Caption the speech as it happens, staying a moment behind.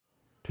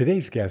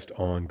Today's guest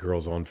on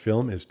Girls on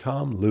Film is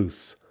Tom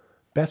Luce,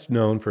 best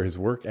known for his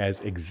work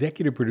as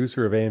executive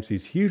producer of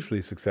AMC's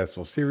hugely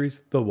successful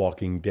series, The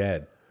Walking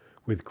Dead,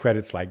 with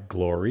credits like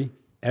Glory,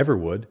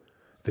 Everwood,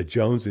 The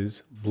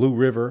Joneses, Blue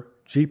River,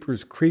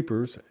 Jeepers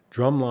Creepers,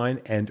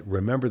 Drumline, and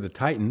Remember the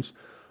Titans.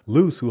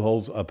 Luce, who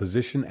holds a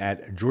position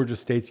at Georgia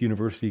State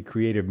University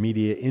Creative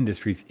Media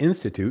Industries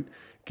Institute,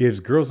 gives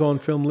Girls on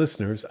Film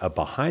listeners a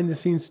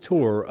behind-the-scenes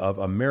tour of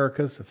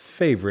America's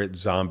favorite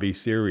zombie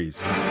series.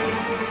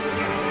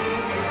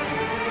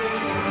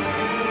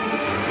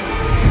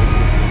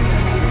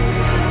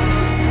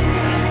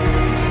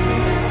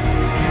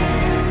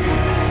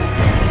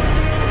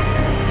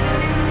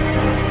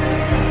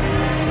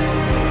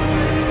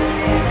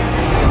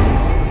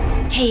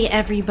 Hey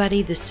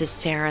everybody, this is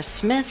Sarah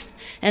Smith,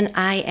 and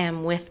I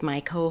am with my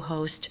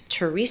co-host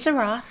Teresa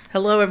Roth.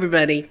 Hello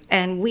everybody.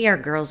 And we are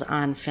Girls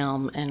on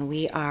Film, and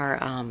we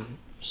are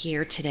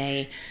here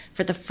today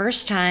for the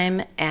first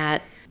time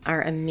at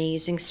our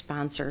amazing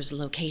sponsor's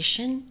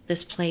location.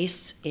 This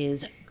place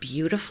is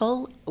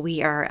beautiful.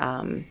 We are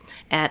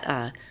at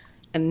a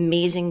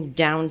amazing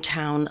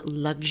downtown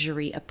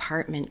luxury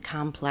apartment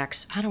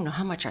complex. I don't know,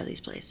 how much are these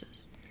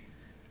places?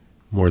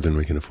 More than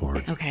we can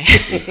afford. Okay.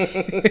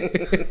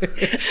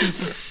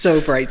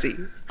 So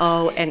pricey.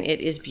 Oh, and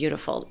it is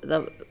beautiful.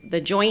 The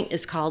joint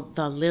is called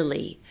The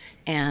Lily.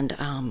 And,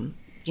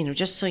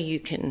 just so you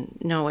can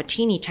know a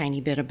teeny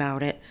tiny bit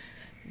about it,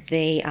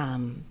 they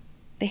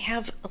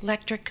have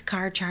electric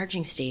car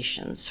charging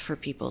stations for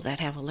people that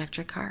have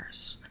electric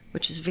cars,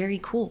 which is very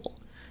cool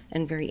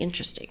and very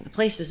interesting. The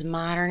place is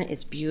modern.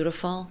 It's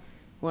beautiful.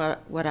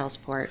 What else,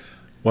 Port?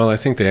 Well, I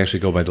think they actually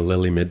go by the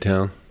Lily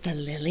Midtown. The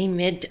Lily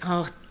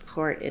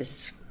Port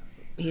he's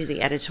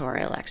the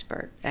editorial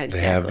expert.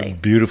 Exactly. They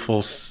have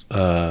beautiful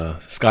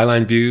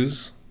skyline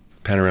views,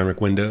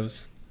 panoramic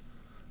windows,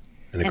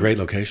 and a great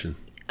location.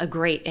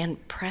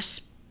 And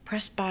press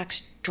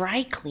box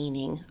dry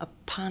cleaning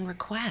upon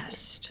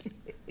request.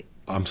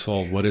 I'm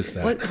sold. What is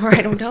that?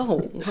 I don't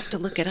know. We'll have to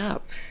look it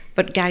up.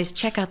 But guys,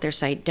 check out their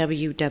site,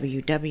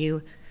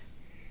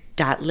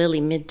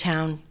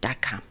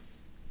 www.lilymidtown.com.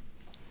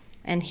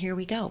 And here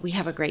we go. We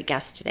have a great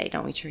guest today,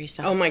 don't we,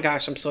 Teresa? Oh my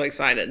gosh, I'm so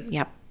excited.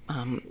 Yep.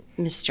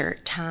 Mr.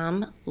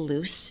 Tom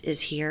Luce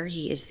is here.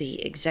 He is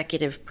the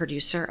executive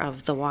producer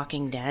of The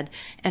Walking Dead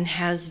and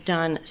has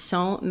done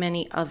so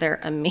many other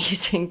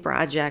amazing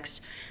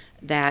projects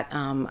that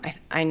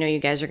I know you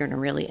guys are going to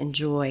really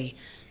enjoy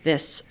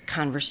this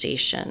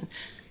conversation.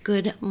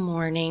 Good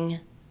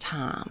morning,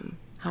 Tom.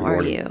 How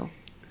are you?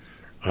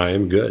 I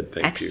am good,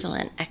 thank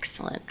you.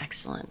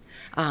 Excellent.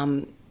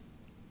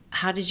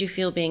 How did you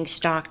feel being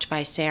stalked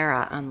by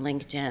Sarah on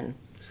LinkedIn?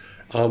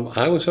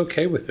 I was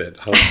okay with it.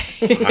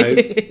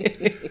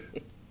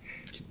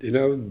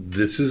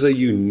 This is a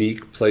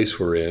unique place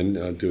we're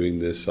in doing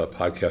this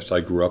podcast. I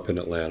grew up in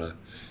Atlanta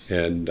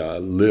and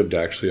lived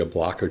actually a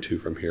block or two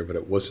from here, but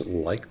it wasn't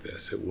like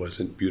this. It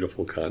wasn't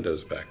beautiful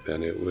condos back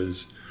then. It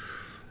was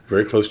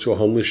very close to a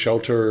homeless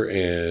shelter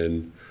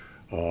and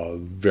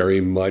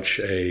very much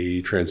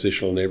a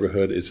transitional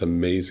neighborhood. It's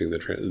amazing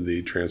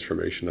the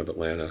transformation of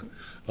Atlanta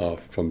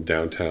from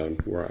downtown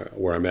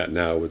where I'm at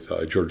now with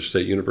Georgia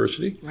State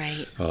University.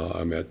 Right.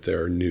 I'm at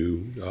their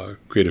new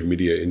Creative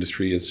Media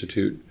Industry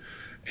Institute,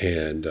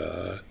 and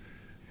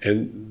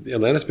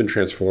Atlanta's been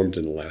transformed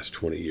in the last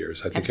 20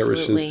 years. I think Absolutely.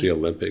 Ever since the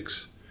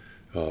Olympics,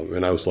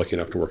 and I was lucky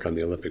enough to work on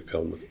the Olympic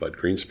film with Bud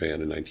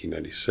Greenspan in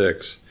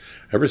 1996.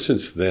 Ever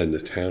since then,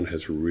 the town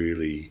has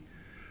really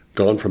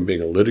gone from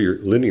being a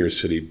linear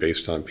city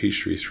based on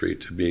Peachtree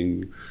Street to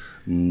being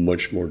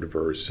much more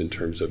diverse in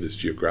terms of its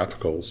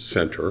geographical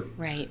center.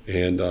 Right.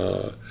 And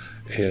I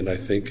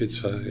think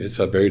it's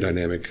a very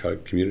dynamic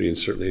community, and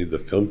certainly the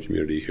film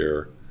community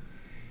here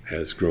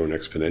has grown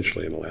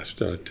exponentially in the last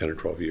 10 or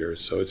 12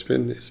 years. So it's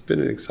been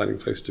an exciting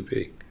place to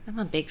be. I'm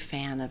a big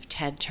fan of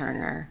Ted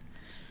Turner,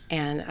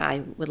 and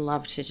I would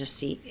love to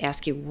just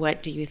ask you,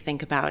 what do you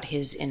think about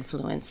his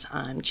influence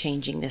on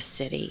changing this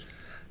city?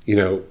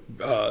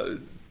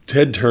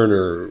 Ted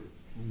Turner,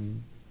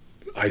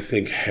 I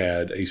think,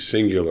 had a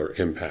singular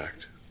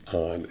impact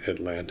on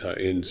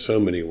Atlanta in so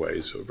many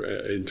ways,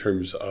 in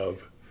terms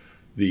of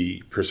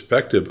the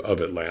perspective of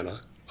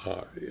Atlanta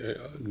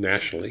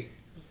nationally.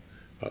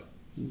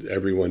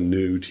 Everyone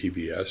knew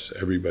TBS.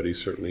 Everybody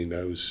certainly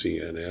knows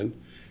CNN.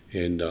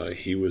 And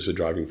he was a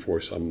driving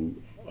force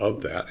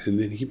of that. And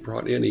then he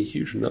brought in a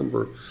huge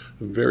number of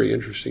very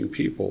interesting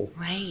people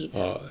Right.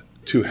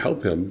 To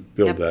help him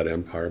build that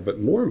empire. But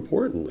more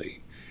importantly,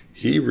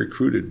 he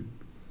recruited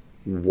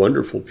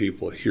wonderful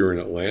people here in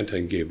Atlanta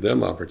and gave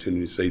them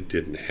opportunities they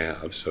didn't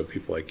have. So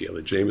people like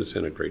Gayla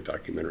Jamison, a great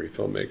documentary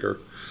filmmaker,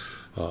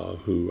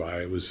 who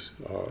I was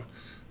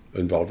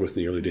involved with in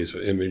the early days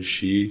of Image.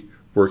 She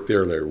worked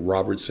there. Larry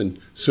Robertson,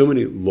 so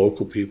many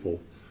local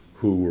people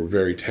who were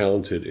very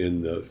talented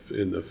in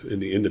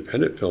the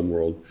independent film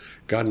world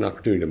got an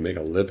opportunity to make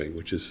a living,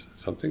 which is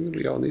something that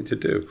we all need to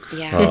do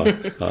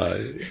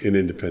in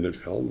independent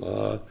film.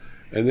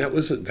 And that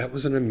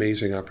was an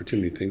amazing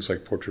opportunity. Things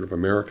like Portrait of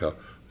America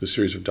the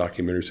series of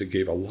documentaries that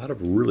gave a lot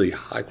of really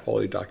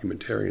high-quality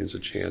documentarians a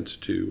chance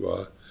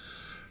to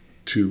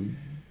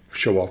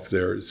show off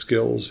their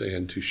skills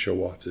and to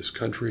show off this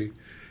country.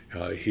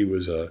 He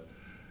was a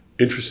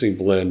interesting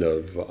blend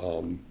of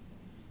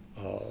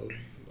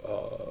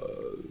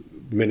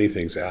many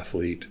things: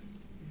 athlete,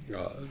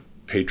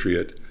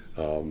 patriot,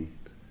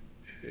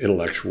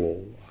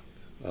 intellectual,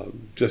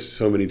 just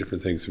so many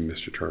different things in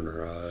Mr.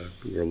 Turner.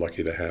 We were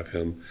lucky to have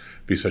him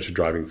be such a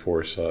driving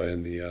force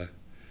in the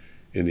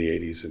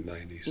 80s and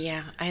 90s.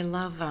 Yeah, I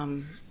love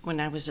when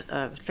I was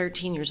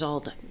 13 years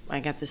old, I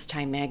got this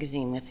Time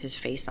magazine with his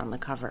face on the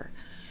cover.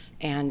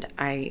 And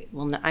I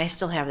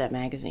still have that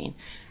magazine.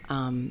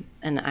 And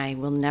I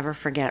will never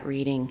forget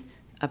reading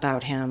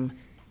about him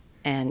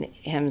and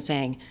him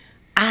saying,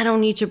 "I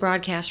don't need to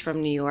broadcast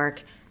from New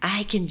York.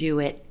 I can do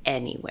it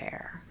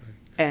anywhere."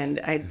 And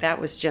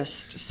that was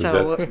just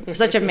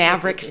such a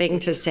maverick thing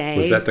to say.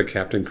 Was that the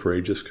Captain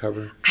Courageous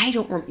cover? I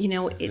don't, I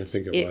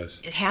think it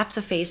was. Half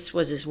the face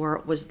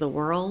was the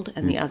world,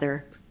 and the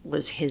other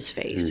was his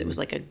face. It was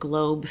like a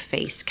globe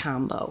face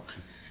combo.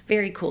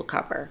 Very cool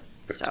cover.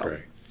 That's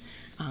great.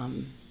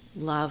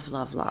 Love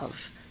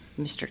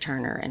Mr.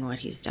 Turner and what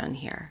he's done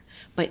here.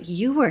 But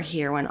you were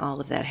here when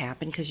all of that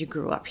happened because you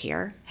grew up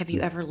here. Have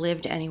you ever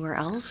lived anywhere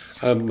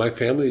else? My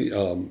family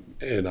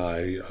and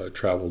I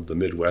traveled the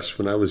Midwest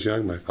when I was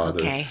young. My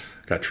father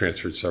got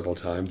transferred several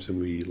times,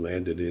 and we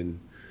landed in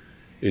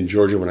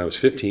Georgia when I was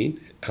 15.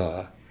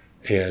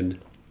 And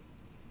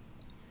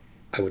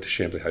I went to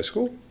Chambly High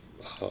School,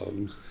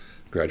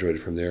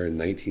 graduated from there in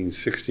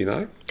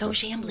 1969. Go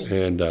Chambly.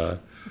 And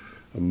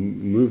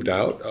moved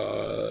out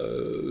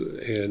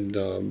and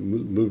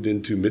moved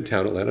into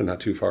Midtown Atlanta, not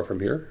too far from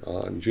here,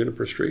 on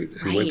Juniper Street,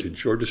 and went to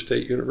Georgia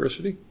State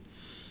University.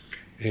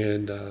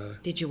 And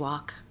did you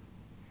walk?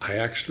 I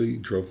actually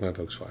drove my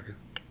Volkswagen.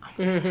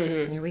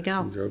 Here we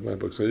go. Drove my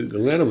Volkswagen.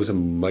 Atlanta was a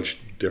much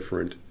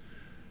different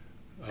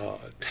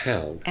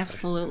town.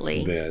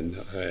 Absolutely. Then,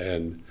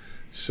 and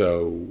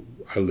so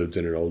I lived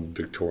in an old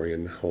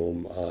Victorian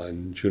home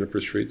on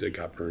Juniper Street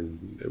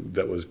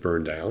that was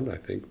burned down, I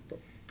think,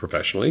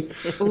 professionally.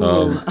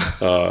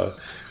 Not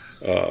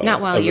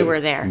while you were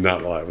there.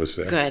 Not while I was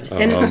there. Good.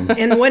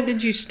 And what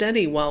did you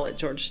study while at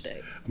Georgia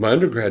State? My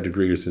undergrad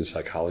degree is in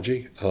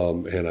psychology,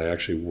 and I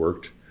actually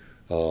worked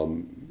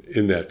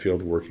in that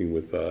field working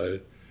with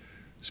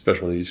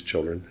special needs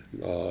children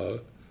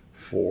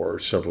for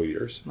several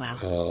years.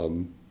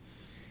 Wow.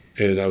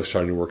 And I was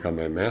starting to work on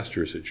my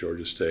master's at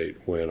Georgia State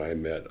when I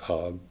met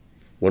a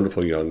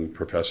wonderful young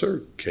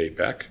professor, Kay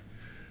Beck,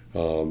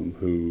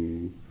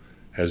 who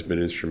has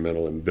been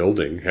instrumental in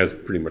has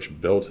pretty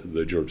much built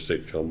the Georgia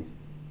State Film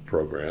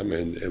Program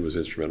and was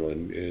instrumental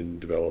in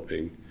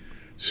developing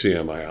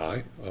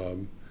CMII.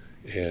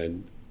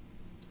 And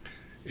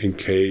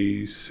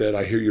Kay said,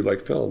 "I hear you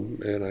like film."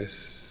 And I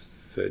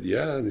said,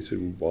 "Yeah." And he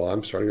said, "Well,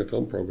 I'm starting a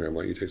film program.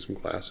 Why don't you take some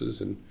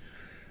classes?" And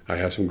I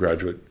have some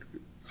graduate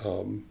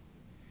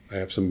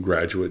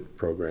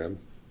program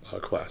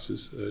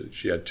classes.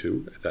 She had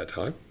 2 at that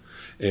time.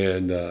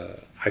 And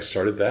I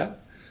started that.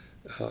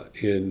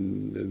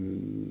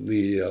 In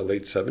the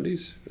late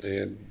 70s,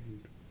 and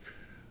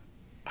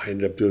I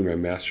ended up doing my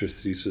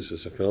master's thesis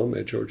as a film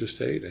at Georgia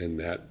State, and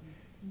that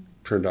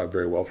turned out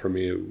very well for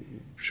me. It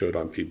showed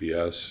on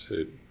PBS,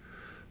 it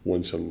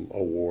won some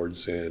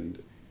awards, and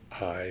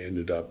I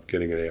ended up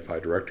getting an AFI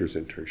director's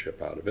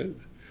internship out of it.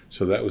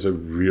 So that was a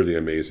really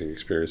amazing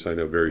experience. I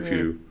know very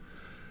few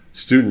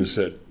students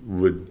that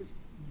would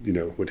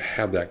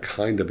have that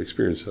kind of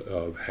experience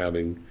of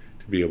having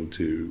to be able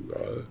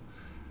to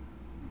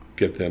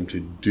get them to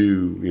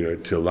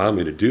to allow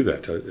me to do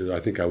that. I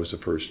think I was the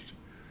first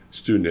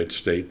student at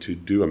State to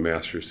do a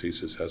master's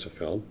thesis as a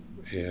film,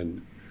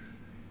 and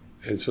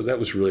so that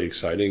was really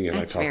exciting. And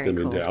That's I talked them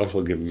into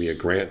also giving me a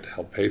grant to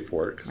help pay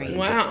for it because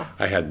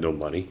I had no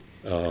money,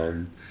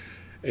 and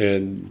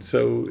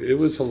so it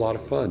was a lot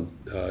of fun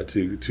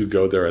to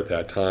go there at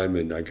that time.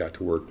 And I got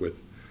to work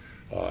with,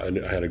 and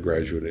I had a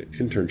graduate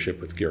internship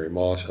with Gary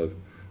Moss, a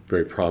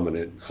very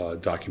prominent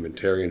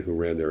documentarian who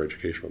ran their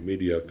educational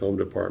media film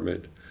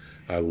department.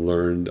 I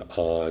learned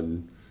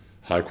on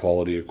high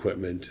quality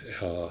equipment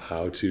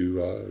how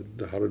to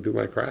do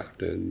my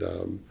craft, and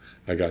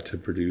I got to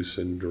produce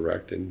and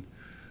direct and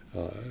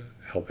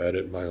help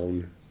edit my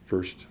own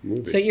first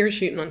movie. So you were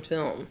shooting on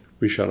film.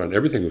 We shot on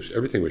everything was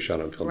shot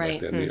on film Right.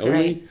 back then. The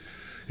only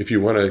if you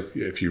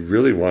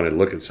really want to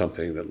look at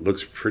something that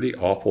looks pretty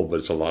awful but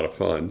it's a lot of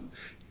fun,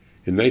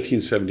 in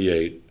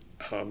 1978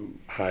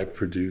 I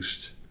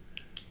produced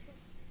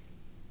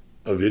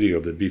a video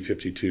of the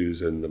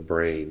B-52s and the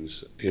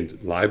Brains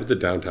live at the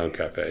Downtown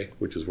Cafe,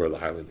 which is where the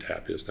Highland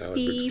Tap is now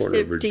in the corner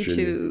of Virginia.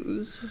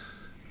 B-52s.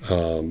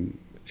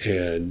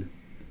 And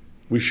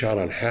we shot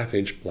on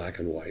half-inch black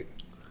and white.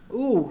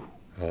 Ooh.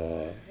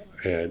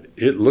 And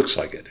it looks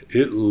like it.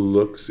 It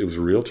was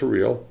reel to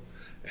reel,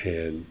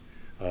 and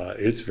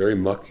it's very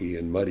mucky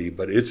and muddy,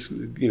 but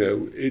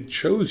it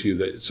shows you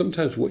that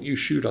sometimes what you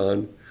shoot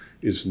on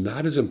is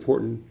not as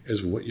important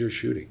as what you're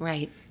shooting.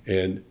 Right.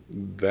 And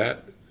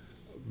that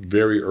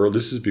very early.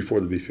 This is before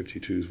the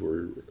B-52s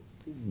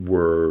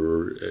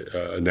were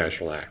a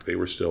national act. They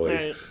were still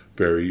Right.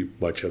 very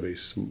much of a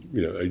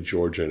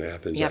Georgia and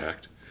Athens Yep.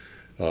 act.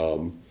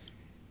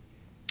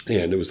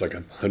 And it was like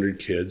 100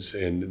 kids,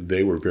 and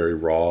they were very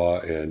raw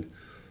and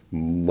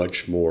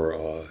much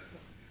more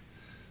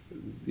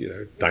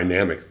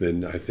dynamic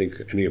than I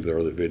think any of their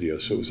other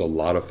videos. So it was a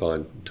lot of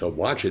fun to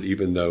watch it,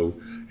 even though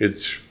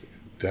it's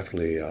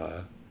definitely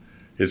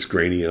it's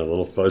grainy and a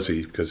little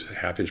fuzzy because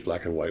half-inch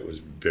black and white was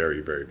very,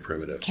 very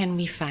primitive. Can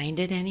we find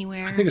it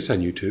anywhere? I think it's on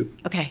YouTube.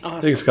 Okay.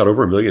 I think it's got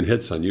over 1 million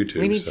hits on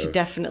YouTube. We need so to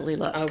definitely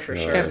look. Oh, for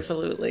sure.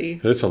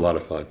 Absolutely. it's a lot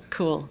of fun.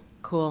 Cool.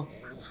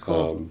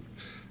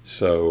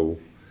 So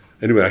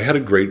anyway, I had a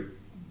great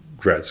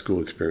grad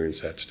school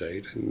experience at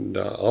State. And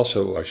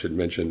also I should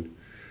mention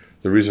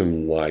the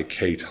reason why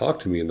Kay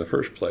talked to me in the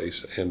first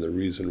place and the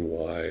reason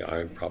why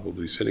I'm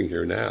probably sitting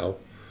here now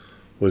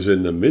was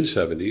in the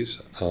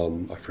mid-'70s.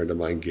 A friend of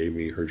mine gave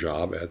me her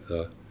job at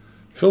the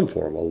Film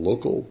Forum, a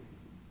local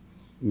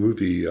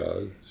movie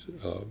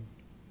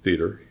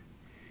theater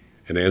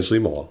in Ansley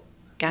Mall.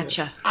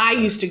 Gotcha. I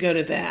used to go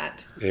to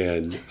that.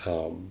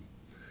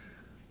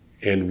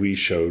 And we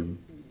showed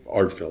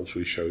art films.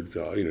 We showed,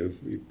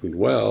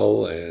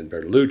 Buñuel and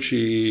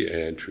Bertolucci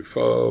and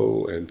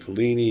Truffaut and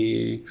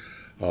Fellini.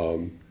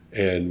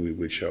 And we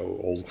would show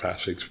old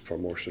classics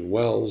from Orson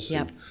Welles.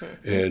 Yep.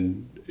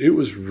 And it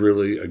was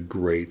really a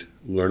great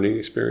learning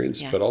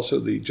experience, Yeah. but also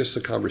the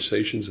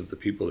conversations of the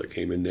people that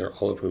came in there,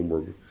 all of whom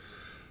were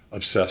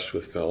obsessed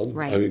with film.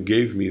 Right. I mean, it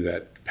gave me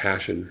that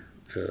passion,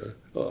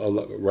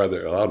 allowed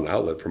an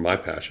outlet for my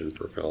passion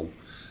for film.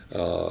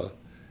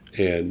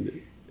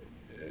 And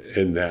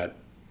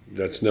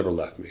that's never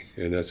left me.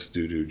 And that's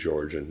due to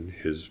George and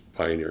his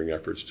pioneering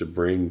efforts to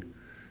bring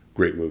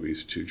great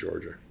movies to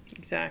Georgia.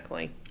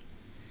 Exactly.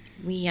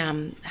 We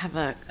have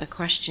a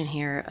question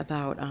here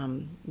about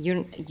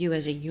you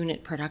as a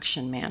unit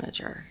production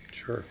manager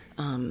Sure.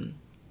 on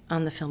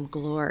the film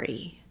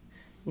Glory.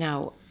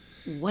 Now,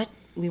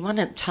 we want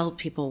to tell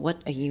people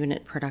what a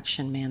unit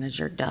production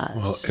manager does.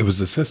 Well, it was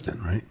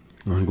assistant, right?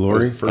 On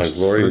Glory? On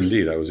Glory,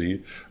 indeed. I was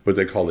what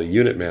they called a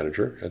unit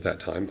manager at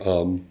that time.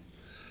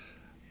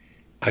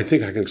 I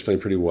think I can explain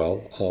pretty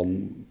well.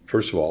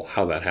 First of all,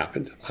 how that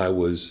happened. I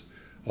was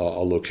a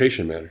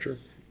location manager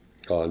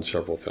on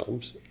several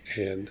films,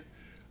 and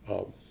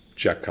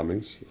Jack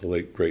Cummings, the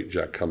late great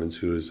Jack Cummings,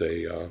 who is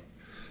a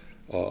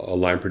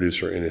line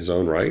producer in his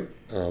own right,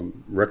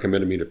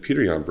 recommended me to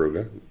Peter Jan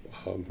Brugge,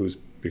 who's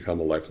become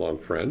a lifelong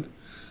friend.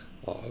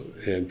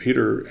 And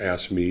Peter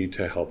asked me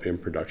to help him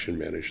production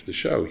manage the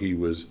show. He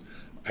was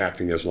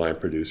acting as line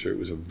producer. It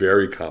was a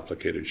very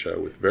complicated show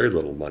with very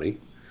little money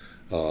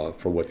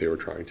for what they were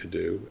trying to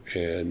do.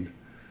 And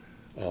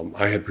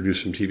I had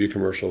produced some TV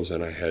commercials,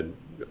 and I had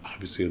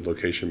obviously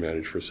location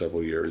managed for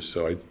several years.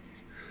 So I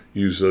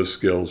used those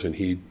skills, and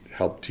he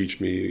helped teach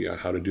me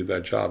how to do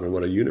that job. And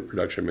what a unit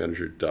production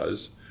manager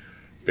does,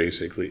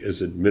 basically,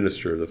 is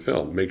administer the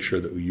film, make sure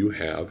that you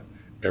have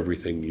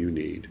everything you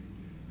need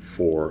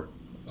for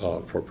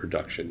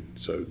production.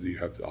 So you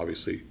have to,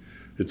 obviously,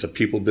 it's a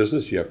people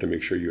business. You have to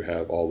make sure you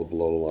have all the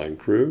below-the-line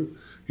crew.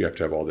 You have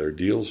to have all their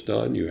deals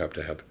done. You have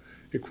to have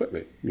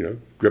equipment,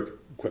 grip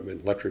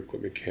equipment, electric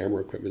equipment,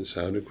 camera equipment,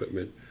 sound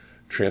equipment,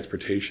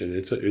 transportation.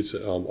 It's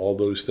all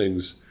those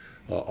things,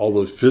 all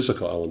those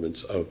physical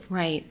elements of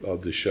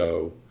the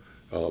show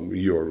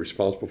you are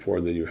responsible for,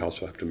 and then you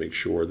also have to make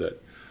sure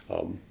that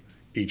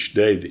each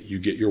day that you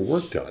get your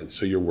work done.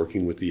 So you're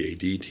working with the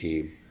AD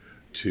team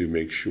to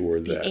make sure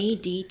that the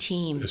AD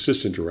team,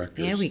 assistant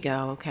directors. There we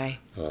go. Okay.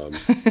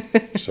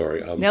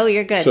 Sorry. No,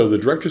 you're good. So the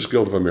Directors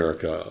Guild of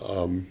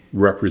America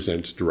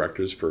represents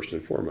directors first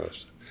and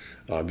foremost.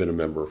 I've been a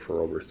member for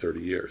over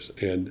 30 years,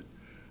 and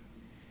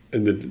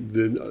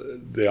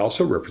they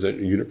also represent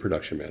unit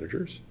production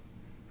managers,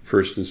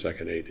 first and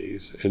second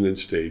ADs, and then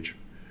stage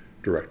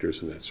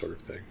directors and that sort of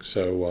thing.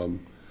 So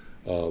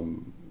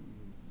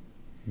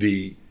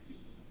the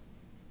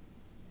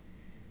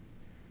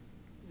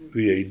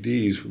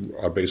ADs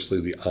are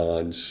basically the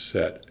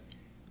on-set.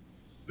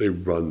 They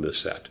run the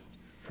set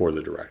for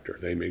the director.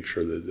 They make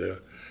sure that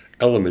the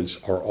elements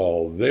are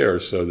all there,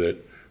 so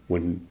that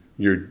when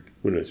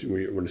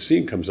a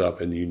scene comes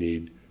up and you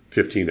need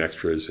 15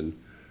 extras and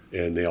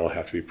they all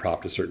have to be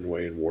propped a certain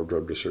way and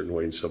wardrobed a certain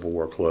way in Civil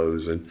War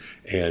clothes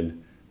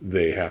and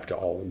they have to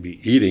all be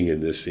eating in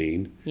this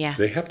scene. Yeah.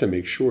 They have to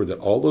make sure that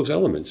all those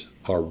elements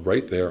are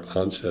right there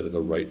on set at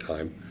the right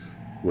time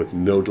with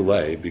no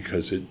delay,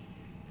 because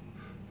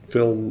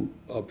film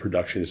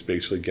production is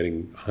basically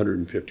getting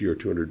 150 or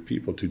 200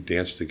 people to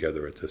dance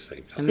together at the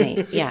same time.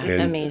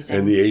 Amazing.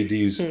 And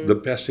the ADs, the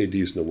best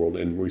ADs in the world,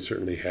 and we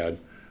certainly had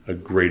a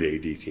great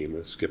AD team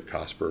with Skip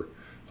Cosper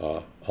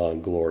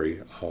on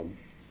Glory.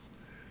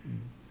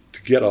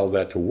 To get all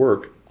that to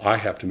work, I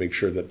have to make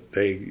sure that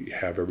they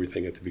have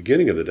everything at the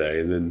beginning of the day,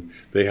 and then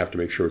they have to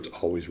make sure it's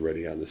always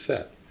ready on the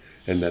set.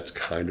 And that's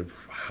kind of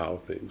how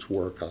things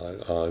work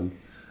on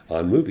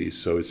movies.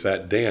 So it's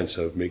that dance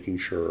of making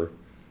sure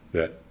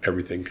that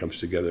everything comes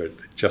together at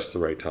just the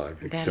right time.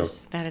 That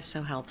is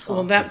so helpful.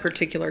 Well, that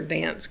particular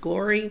dance,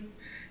 Glory,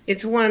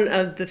 it's one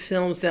of the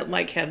films that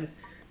like have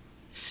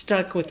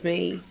stuck with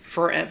me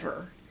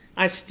forever.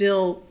 I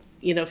still,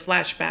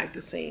 flash back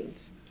to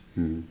scenes.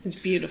 It's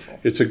beautiful.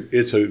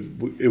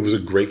 It was a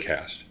great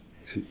cast.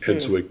 And Ed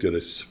Zwick did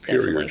a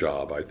superior Definitely.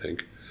 job, I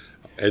think.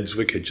 Ed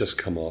Zwick had just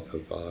come off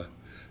of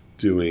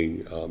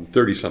doing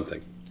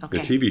 30-something, Okay.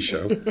 the TV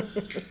show.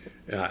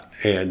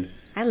 And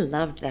I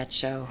loved that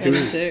show. I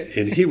do too.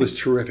 And he was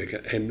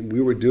terrific. And we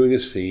were doing a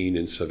scene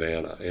in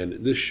Savannah, and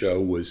this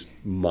show was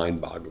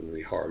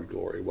mind-bogglingly hard,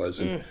 Glory was.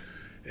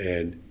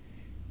 And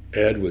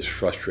Ed was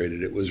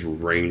frustrated. It was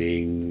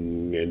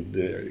raining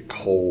and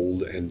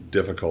cold and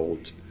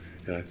difficult.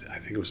 And I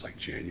think it was like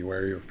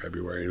January or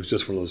February. It was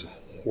just one of those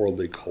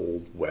horribly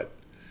cold, wet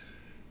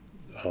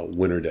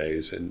winter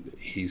days. And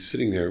he's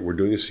sitting there. We're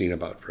doing a scene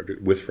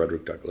with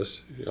Frederick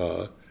Douglass.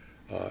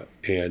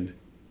 And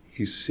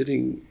he's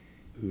sitting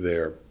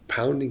there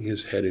pounding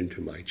his head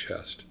into my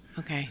chest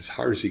Okay. as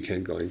hard as he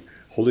can,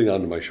 holding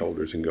onto my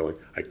shoulders and going,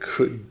 I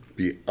could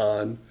be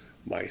on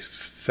my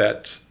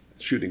set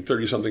shooting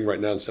 30-something right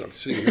now instead of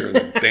sitting here in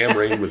the damn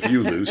rain with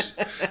you, Luce,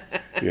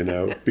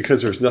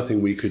 because there's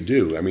nothing we could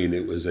do. I mean,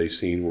 it was a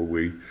scene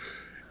where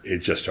it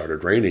just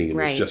started raining and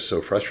Right. it was just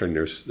so frustrating.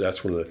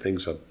 That's one of the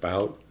things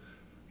about,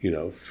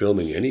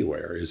 filming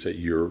anywhere is that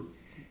you're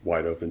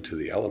wide open to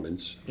the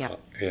elements. Yeah.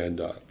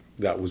 And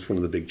that was one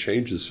of the big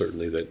changes,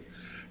 certainly, that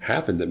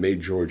happened that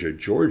made Georgia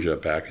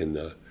back in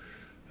the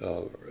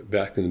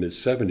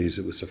mid-'70s.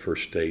 It was the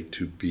first state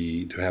to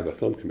have a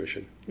film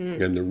commission,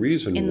 and the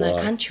reason In why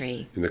the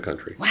country. in the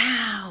country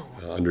Wow.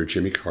 under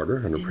Jimmy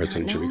Carter, under Did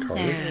President not Jimmy know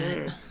Carter,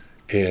 that.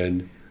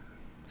 and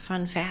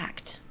Fun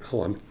fact.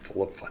 I'm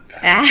full of fun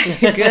facts.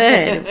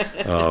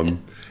 Good.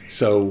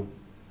 So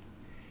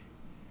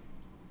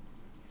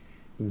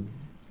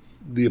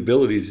the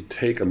ability to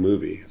take a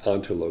movie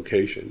onto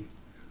location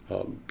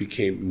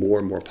became more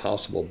and more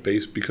possible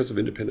because of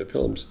independent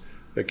films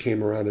that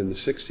came around in the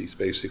 60s,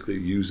 basically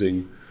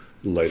using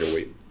lighter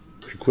weight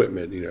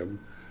equipment,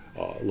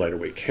 lighter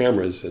weight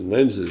cameras and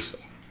lenses,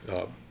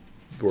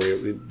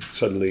 where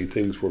suddenly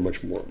things were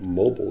much more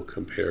mobile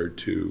compared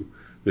to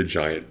the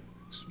giant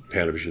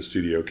Panavision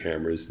studio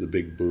cameras, the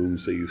big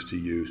booms they used to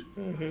use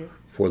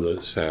for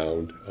the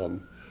sound, a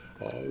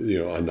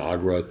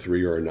Nagra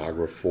 3 or a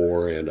Nagra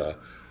 4 and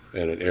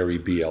an Arri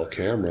BL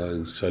camera,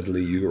 and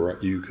suddenly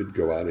you could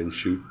go out and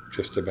shoot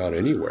just about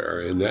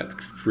anywhere. And that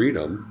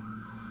freedom,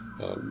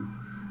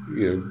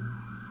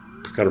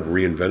 kind of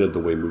reinvented the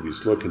way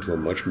movies look into a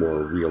much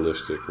more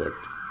realistic look.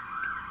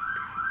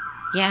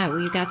 Yeah,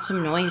 we've got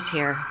some noise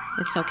here.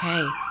 It's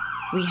okay.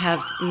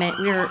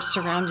 We're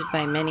surrounded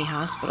by many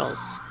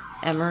hospitals.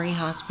 Emory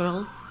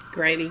Hospital,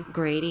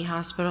 Grady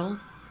Hospital.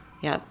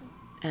 Yep.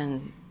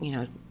 And,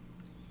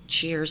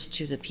 cheers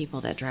to the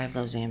people that drive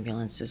those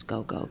ambulances.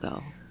 Go, go,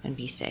 go. And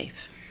be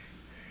safe.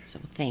 So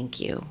thank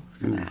you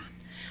for that.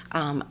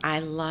 I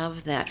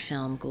love that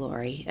film,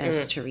 Glory,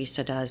 as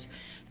Teresa does.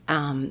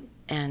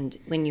 And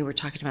when you were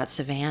talking about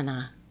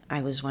Savannah,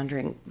 I was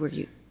wondering,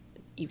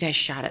 you guys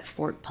shot at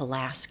Fort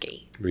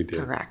Pulaski? We did.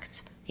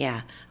 Correct.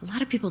 Yeah. A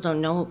lot of people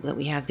don't know that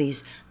we have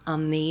these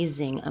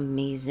amazing,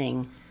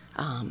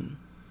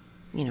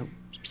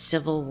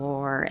 Civil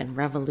War and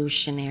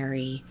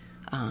revolutionary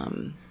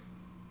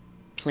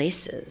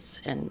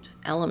places and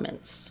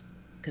elements,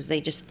 because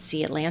they just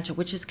see Atlanta,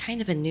 which is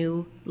kind of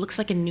looks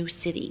like a new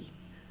city.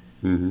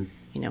 Mm-hmm.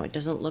 It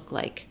doesn't look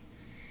like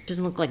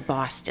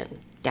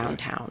Boston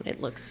downtown. It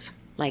looks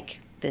like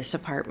this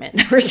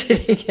apartment we're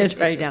sitting in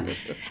right now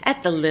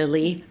at the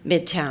Lily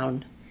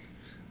Midtown,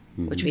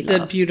 which we The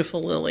love.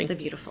 beautiful Lily. The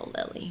beautiful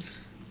Lily.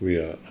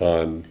 We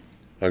on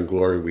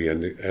Glory we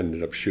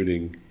ended up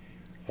shooting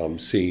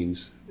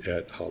scenes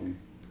at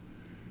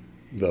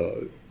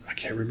I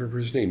can't remember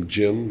his name,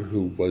 Jim,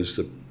 who was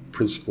the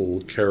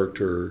principal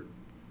character,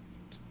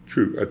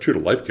 true to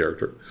life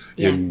character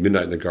in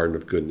Midnight in the Garden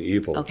of Good and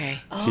Evil. Okay.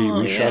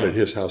 We shot at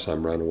his house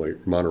on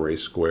Monterey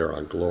Square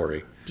on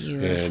Glory.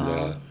 Beautiful.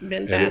 And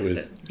it Fantastic.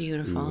 was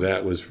Beautiful.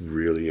 That was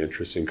really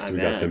interesting because I we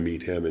got to bet.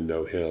 meet him and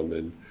know him,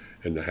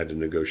 and I had to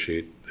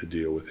negotiate the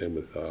deal with him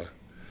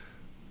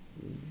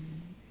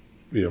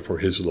for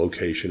his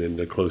location and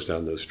to close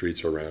down those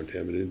streets around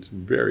him. And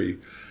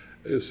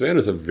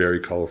Savannah's a very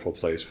colorful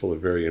place full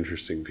of very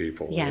interesting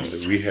people.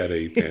 Yes. And we had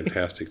a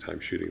fantastic time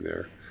shooting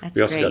there. That's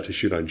we also great. got to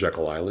shoot on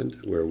Jekyll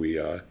Island, where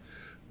we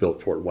built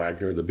Fort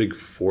Wagner, the big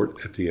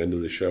fort at the end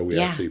of the show. We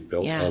actually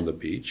built on the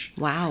beach.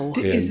 Wow.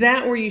 Is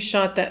that where you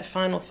shot that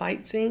final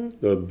fight scene?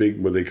 The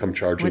big where they come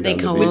charging Where they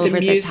down go the beach. over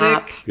the music?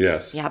 top.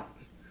 Yes. Yep.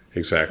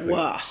 Exactly.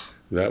 Wow.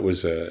 That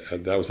was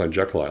on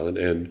Jekyll Island,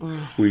 and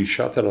we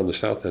shot that on the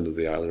south end of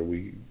the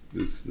island.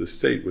 The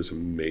state was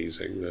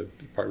amazing. The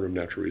Department of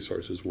Natural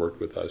Resources worked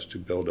with us to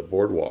build a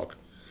boardwalk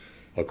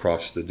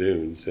across the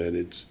dunes,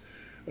 and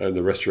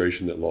the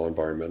restoration that Law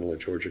Environmental, a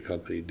Georgia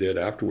company, did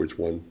afterwards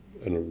won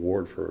an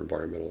award for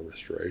environmental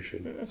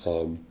restoration.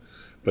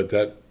 But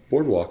that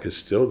boardwalk is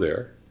still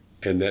there.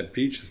 And that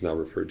beach is now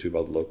referred to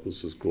by the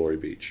locals as Glory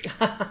Beach.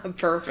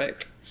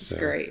 Perfect. It's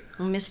great.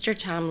 Well, Mr.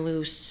 Tom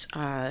Luce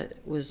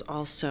was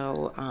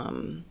also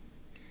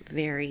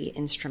very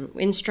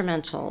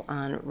instrumental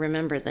on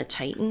Remember the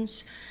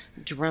Titans,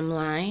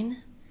 Drumline,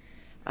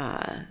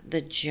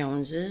 the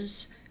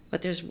Joneses.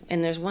 But there's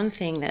one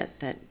thing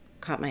that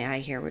caught my eye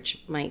here,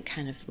 which might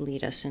kind of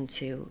lead us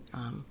into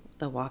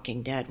The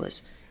Walking Dead,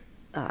 was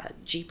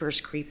Jeepers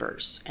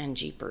Creepers and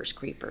Jeepers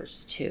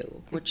Creepers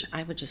 2, which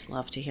I would just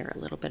love to hear a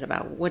little bit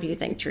about. What do you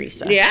think,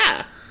 Teresa?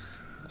 Yeah.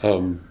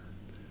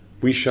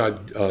 We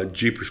shot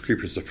Jeepers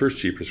Creepers, the first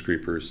Jeepers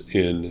Creepers,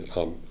 in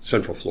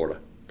Central Florida.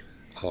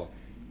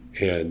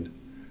 And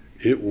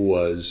it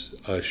was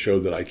a show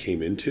that I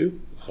came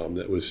into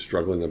that was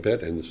struggling a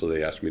bit, and so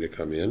they asked me to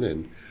come in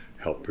and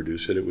help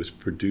produce it. It was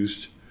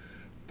produced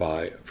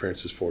by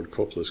Francis Ford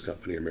Coppola's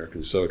company,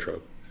 American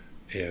Zoetrope.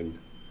 And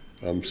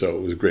so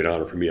it was a great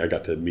honor for me. I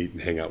got to meet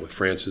and hang out with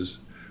Francis,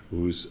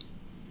 who's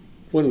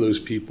one of those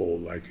people,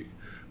 like,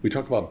 we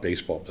talk about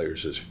baseball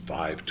players as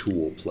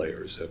five-tool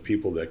players,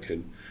 people that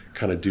can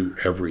kind of do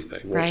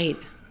everything. Right.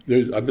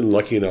 I've been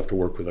lucky enough to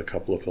work with a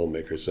couple of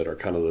filmmakers that are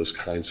kind of those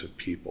kinds of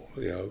people.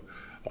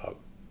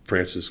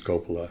 Francis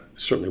Coppola,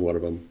 certainly one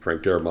of them.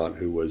 Frank Darabont,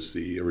 who was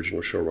the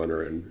original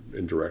showrunner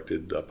and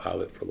directed the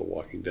pilot for The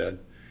Walking Dead,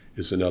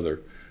 is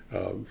another.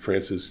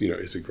 Francis,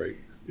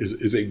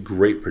 is a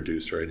great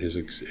producer, and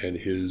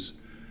his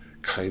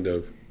kind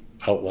of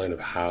outline of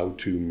how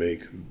to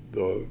make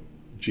the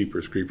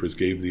Jeepers Creepers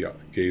gave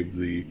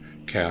the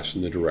cast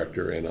and the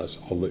director and us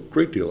a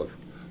great deal of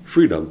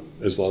freedom,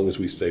 as long as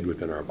we stayed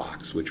within our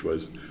box, which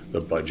was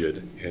the budget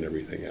and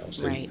everything else.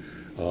 Right.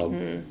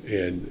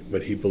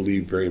 But he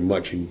believed very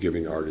much in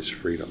giving artists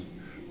freedom.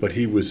 But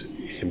he was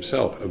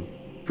himself a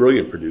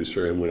brilliant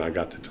producer, and when I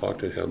got to talk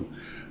to him,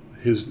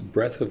 his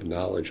breadth of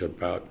knowledge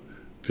about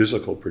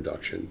physical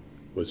production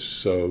was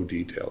so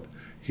detailed.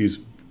 He's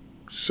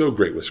so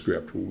great with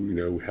script.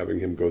 Having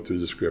him go through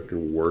the script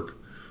and work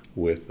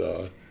with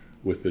the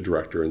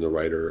director and the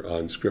writer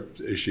on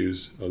script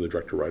issues, or the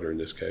director-writer in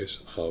this case.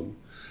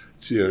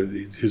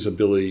 His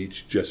ability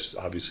to just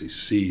obviously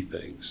see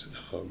things,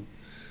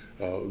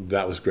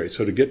 that was great.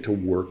 So to get to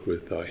work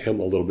with him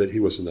a little bit,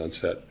 he wasn't on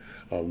set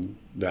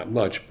that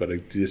much,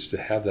 but just to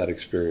have that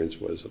experience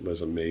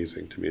was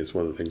amazing to me. It's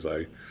one of the things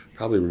I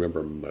probably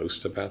remember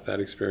most about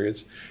that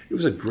experience. It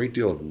was a great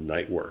deal of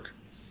night work,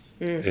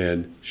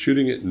 and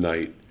shooting at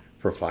night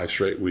for 5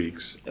 straight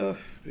weeks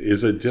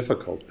is a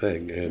difficult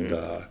thing.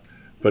 And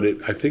but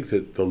I think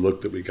that the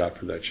look that we got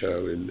for that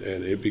show, and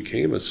it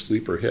became a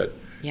sleeper hit.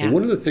 Yeah. And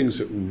one of the things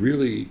that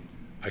really,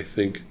 I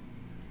think,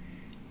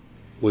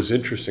 was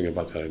interesting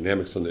about the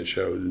dynamics on that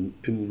show, and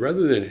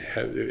rather than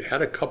it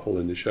had a couple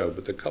in the show,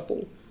 but the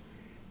couple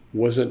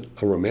wasn't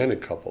a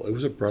romantic couple. It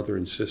was a brother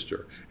and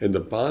sister. And the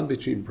bond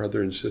between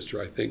brother and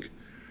sister, I think,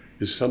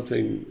 is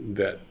something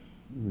that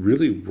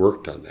really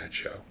worked on that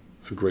show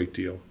a great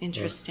deal.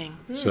 Interesting.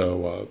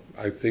 So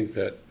I think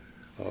that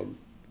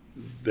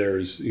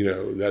there's,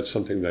 that's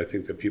something that I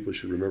think that people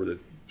should remember, that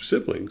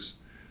siblings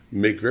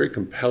make very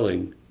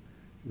compelling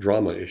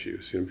drama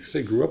issues, because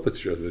they grew up with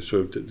each other.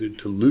 So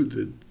to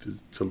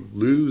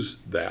lose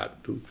that,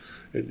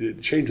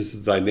 it changes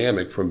the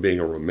dynamic from being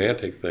a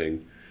romantic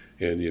thing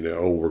and,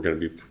 we're going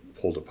to be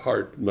pulled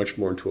apart, much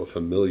more into a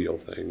familial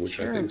thing, which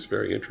I think is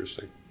very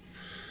interesting.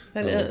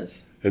 That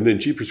is. And then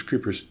Jeepers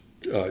Creepers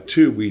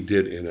 2 we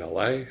did in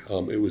L.A.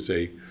 It was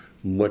a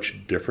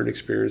much different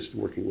experience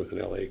working with an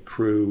L.A.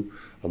 crew.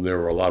 There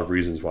were a lot of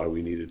reasons why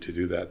we needed to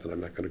do that I'm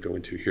not going to go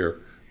into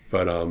here.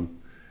 But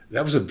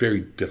that was a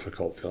very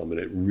difficult film, and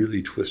it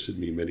really twisted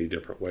me many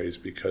different ways,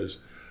 because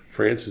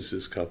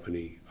Francis's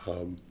company,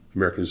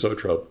 American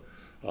Zoetrope,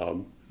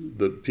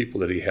 the people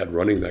that he had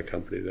running that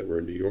company that were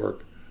in New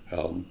York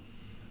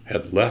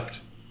had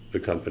left the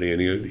company,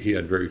 and he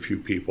had very few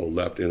people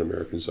left in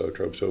American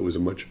Zoetrope. So it was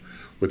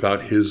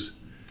without his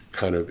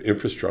kind of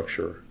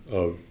infrastructure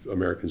of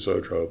American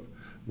Zoetrope,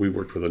 we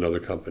worked with another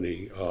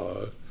company,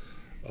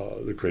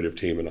 the creative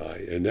team and I,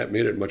 and that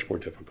made it much more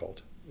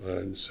difficult.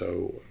 And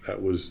so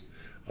that was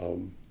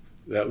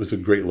a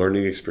great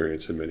learning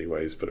experience in many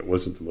ways, but it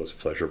wasn't the most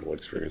pleasurable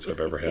experience I've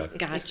ever had.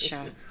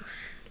 Gotcha.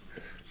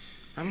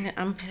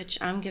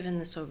 I'm giving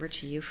this over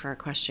to you for a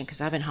question,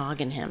 because I've been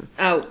hogging him.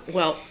 Oh,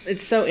 well,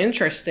 it's so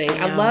interesting.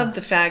 I love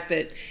the fact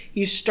that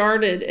you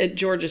started at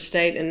Georgia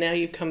State and now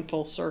you come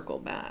full circle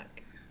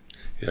back.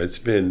 Yeah, it's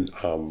been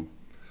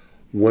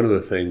one of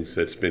the things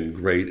that's been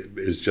great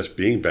is just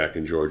being back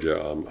in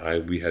Georgia.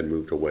 We had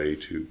moved away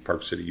to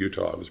Park City,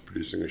 Utah. I was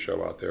producing a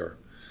show out there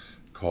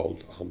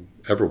called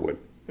Everwood.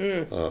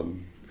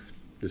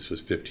 This was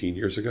 15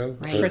 years ago.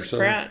 Right. Chris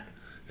Pratt.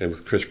 And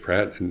with Chris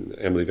Pratt and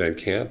Emily Van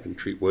Camp and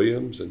Treat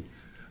Williams and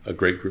a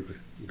great group.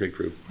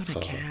 What a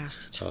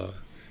cast.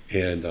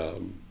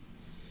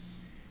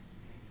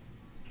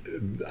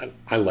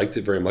 I liked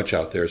it very much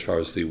out there as far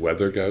as the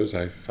weather goes.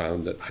 I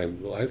found that I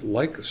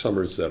like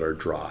summers that are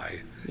dry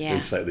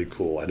and slightly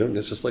cool. I don't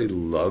necessarily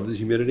love the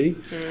humidity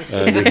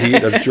and the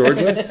heat of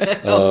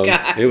Georgia.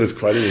 God. It was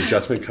quite an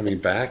adjustment coming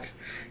back.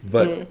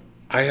 But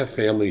I have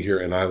family here,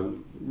 and I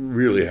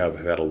really have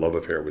had a love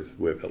affair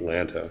with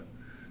Atlanta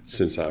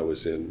since I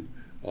was in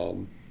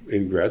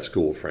grad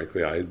school.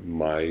 Frankly,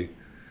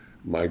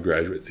 my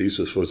graduate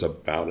thesis was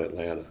about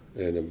Atlanta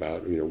and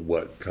about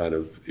what kind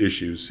of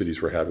issues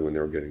cities were having when they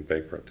were getting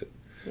bankrupted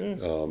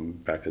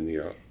back in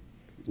the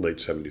late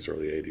 70s,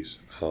 early 80s.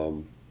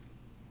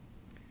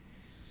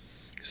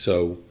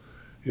 So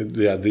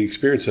the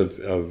experience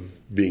of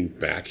being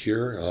back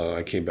here,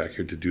 I came back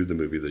here to do the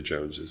movie The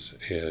Joneses,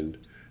 and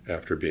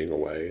after being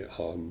away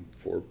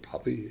for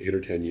probably 8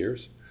 or 10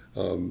 years,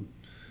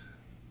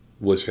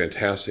 was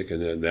fantastic. And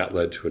then that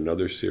led to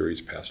another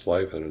series, Past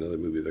Life, and another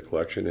movie, The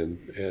Collection.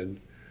 And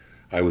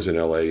I was in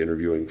LA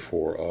interviewing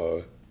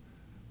for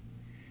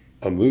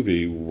a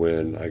movie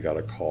when I got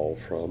a call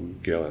from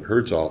Gail Ann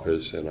Hurd's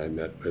office, and I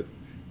met with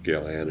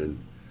Gail Ann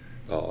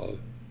and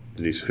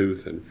Denise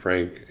Huth and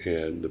Frank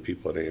and the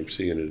people at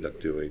AMC, and ended up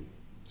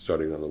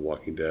starting on The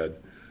Walking Dead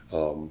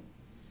 10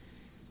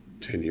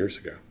 years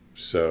ago.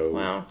 So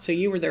wow. So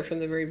you were there from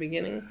the very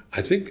beginning?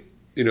 I think,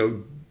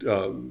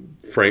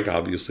 Frank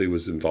obviously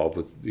was involved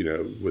with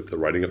the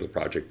writing of the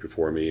project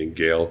before me, and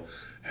Gail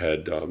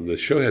had, the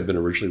show had been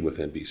originally with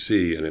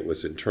NBC, and it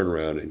was in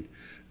turnaround, and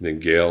then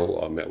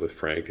Gail met with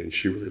Frank, and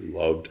she really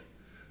loved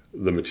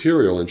the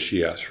material, and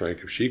she asked Frank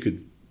if she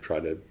could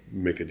try to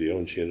make a deal,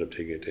 and she ended up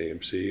taking it to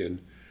AMC, and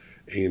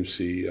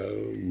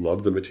AMC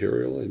loved the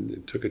material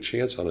and took a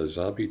chance on a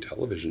zombie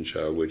television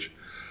show, which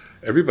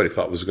everybody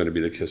thought was going to be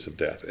the kiss of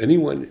death.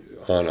 Anyone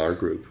on our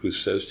group who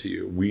says to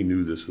you, we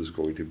knew this was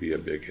going to be a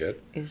big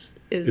hit, is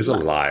a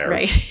liar.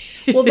 Right.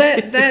 Well,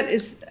 that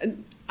is,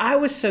 I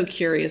was so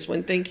curious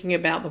when thinking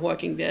about The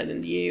Walking Dead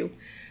and you,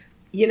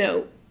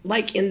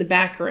 like in the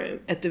back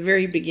room at the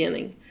very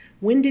beginning,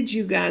 when did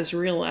you guys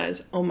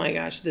realize, oh my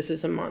gosh, this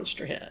is a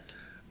monster hit?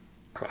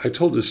 I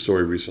told this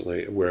story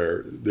recently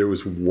where there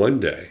was one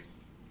day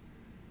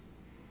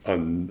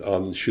on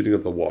the shooting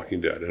of The Walking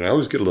Dead, and I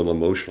always get a little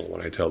emotional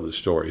when I tell this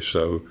story,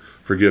 so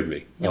forgive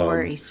me. No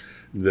worries.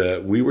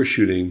 We were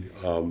shooting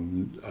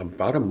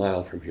about a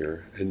mile from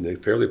here in the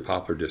fairly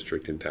popular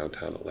district in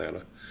downtown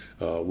Atlanta,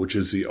 which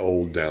is the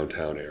old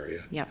downtown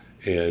area. Yep.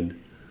 And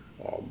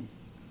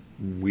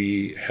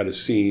we had a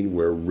scene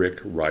where Rick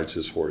rides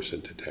his horse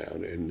into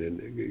town and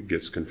then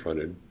gets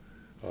confronted.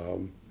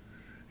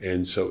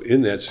 And so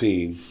in that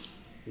scene,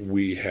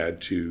 we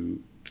had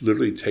to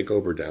literally take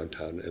over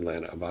downtown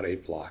Atlanta, about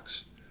 8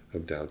 blocks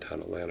of downtown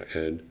Atlanta.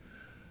 And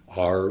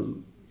our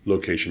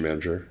location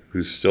manager,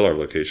 who's still our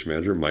location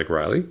manager, Mike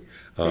Riley,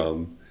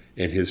 and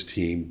his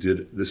team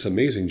did this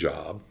amazing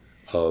job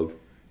of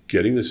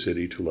getting the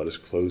city to let us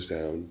close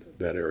down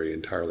that area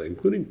entirely,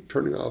 including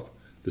turning off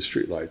the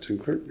street lights,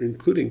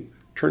 including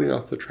turning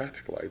off the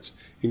traffic lights,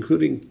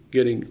 including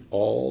getting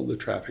all the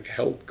traffic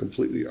held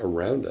completely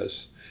around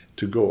us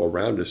to go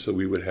around us so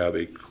we would have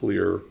a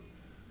clear.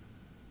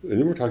 And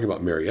then we're talking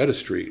about Marietta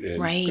Street, and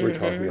we're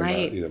talking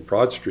about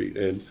Broad Street,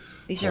 and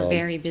these are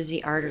very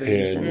busy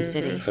arteries in the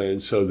city.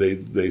 And so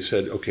they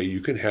said, okay, you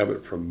can have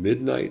it from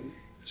midnight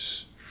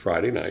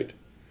Friday night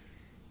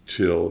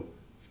till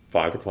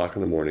 5 o'clock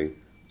in the morning,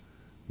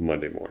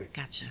 Monday morning.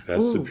 Gotcha.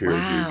 That's the period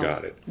you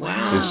got it.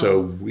 Wow. And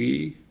so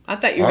I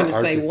thought you were going to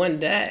say one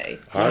day.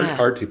 Our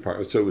art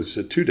department. So it was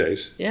 2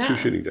 days, 2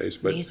 shooting days.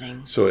 But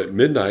amazing. So at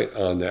midnight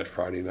on that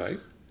Friday night,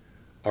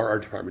 our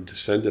art department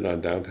descended on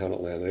downtown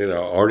Atlanta. They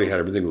already had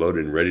everything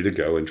loaded and ready to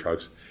go in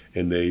trucks,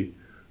 and they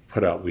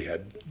we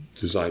had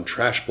designed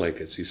trash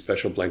blankets, these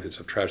special blankets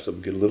of trash that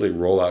we could literally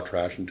roll out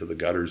trash into the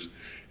gutters,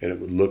 and it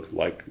would look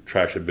like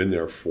trash had been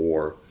there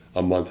for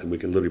a month, and we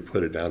could literally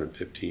put it down in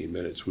 15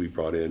 minutes. We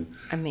brought in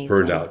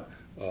burned out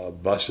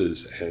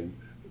buses and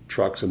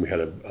trucks, and we had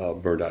a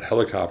burned out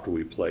helicopter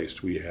we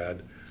placed. We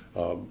had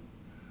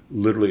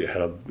literally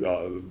had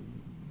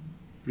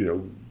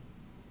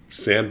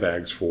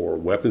sandbags for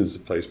weapons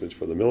placements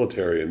for the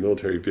military and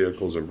military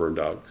vehicles, and burned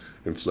out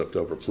and flipped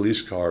over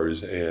police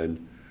cars,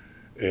 and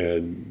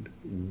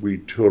we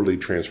totally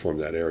transformed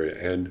that area.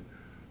 And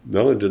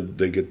not only did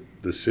they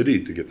get the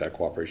city to get that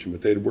cooperation,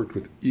 but they had worked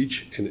with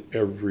each and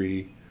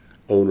every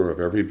owner of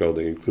every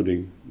building,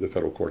 including the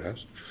federal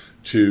courthouse,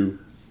 to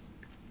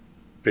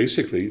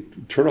basically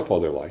turn off all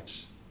their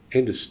lights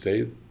and to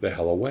stay the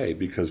hell away,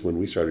 because when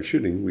we started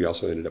shooting, we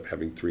also ended up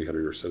having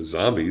 300 or so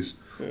zombies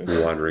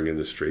wandering in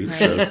the streets.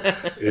 So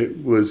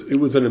it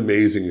was an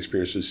amazing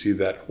experience to see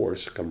that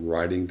horse come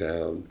riding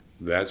down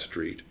that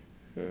street,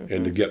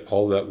 and to get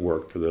all that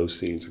work for those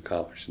scenes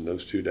accomplished in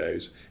those 2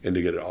 days, and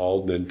to get it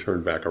all then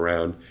turned back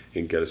around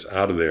and get us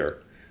out of there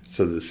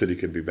so that the city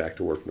could be back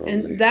to work normally.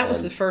 And that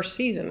was the first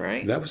season,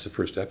 right? That was the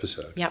first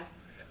episode. Yep.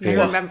 I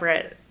remember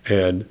it.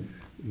 And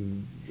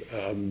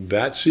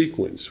that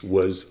sequence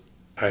was,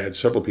 I had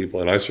several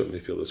people, and I certainly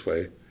feel this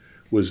way,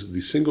 was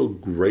the single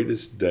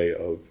greatest day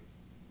of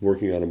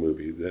working on a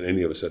movie that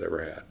any of us had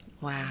ever had.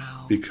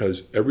 Wow.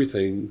 Because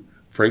everything,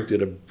 Frank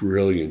did a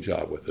brilliant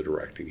job with the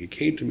directing. He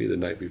came to me the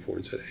night before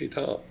and said, "Hey,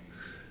 Tom."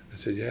 I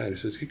said, "Yeah." And he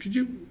says, "You think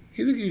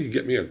you could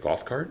get me a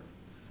golf cart?"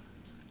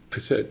 I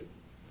said,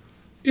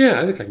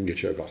 Yeah, I think I can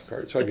get you a golf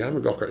cart. So I got him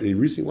a golf cart. And the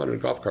reason he wanted a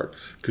golf cart,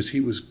 because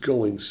he was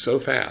going so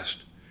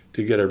fast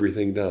to get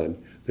everything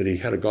done that he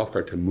had a golf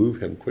cart to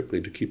move him quickly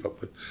to keep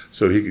up with,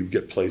 so he could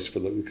get placed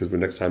because the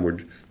next time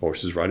the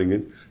horse is riding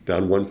in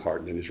down one part,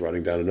 and then he's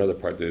riding down another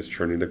part, then he's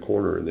turning the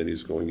corner, and then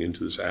he's going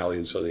into this alley,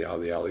 and suddenly out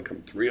of the alley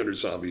come 300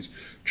 zombies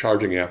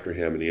charging after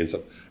him, and he ends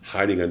up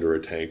hiding under a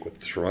tank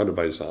surrounded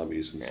by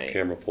zombies, and his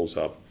camera pulls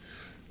up,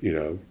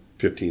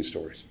 15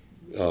 stories.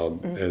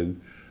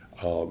 And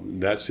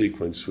that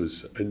sequence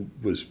was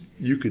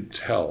you could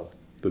tell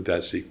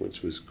that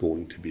sequence was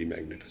going to be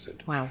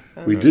magnificent. Wow.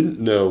 We didn't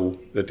know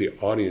that the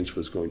audience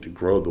was going to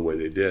grow the way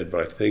they did,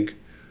 but I think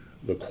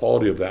the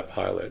quality of that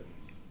pilot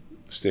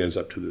stands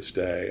up to this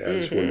day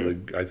as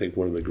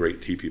one of the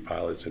great TV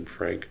pilots. And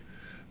Frank,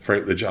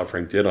 the job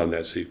Frank did on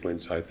that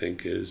sequence, I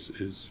think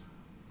is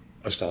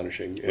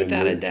astonishing.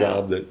 Without a the doubt.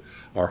 job that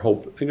our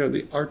whole,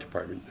 the art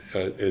department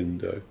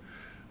and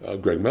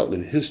Greg Melton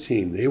and his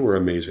team, they were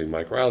amazing.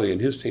 Mike Riley and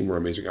his team were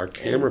amazing. Our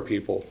camera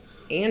people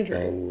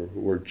Andrew.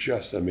 were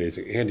just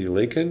amazing. Andy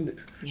Lincoln.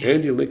 Yeah.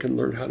 Andy Lincoln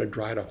learned how to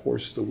ride a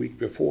horse the week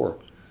before.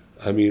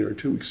 or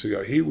 2 weeks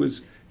ago.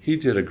 He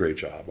did a great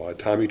job.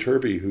 Tommy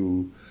Turby,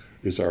 who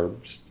is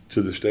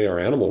to this day our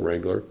animal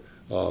wrangler,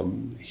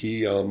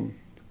 he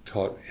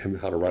taught him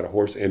how to ride a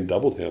horse and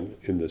doubled him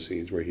in the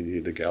scenes where he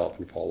needed to gallop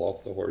and fall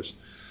off the horse.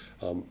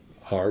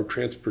 Our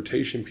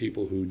transportation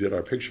people who did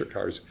our picture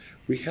cars,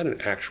 we had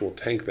an actual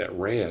tank that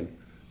ran,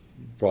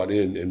 brought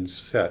in and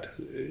set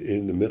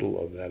in the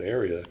middle of that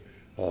area.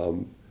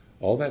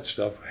 All that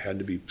stuff had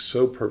to be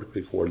so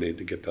perfectly coordinated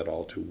to get that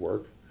all to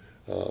work.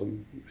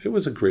 It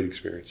was a great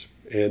experience.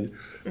 And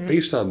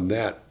based on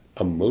that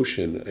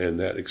emotion and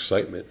that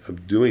excitement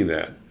of doing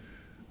that,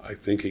 I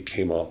think it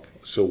came off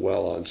so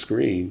well on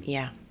screen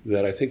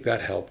that I think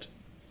that helped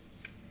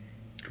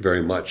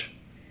very much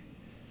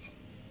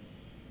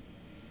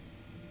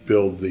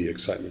build the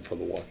excitement for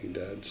The Walking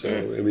Dead. So,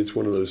 it's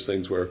one of those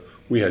things where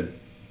we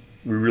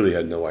really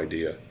had no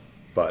idea,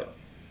 but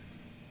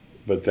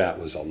that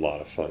was a lot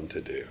of fun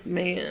to do.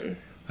 Man.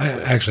 I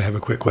actually have a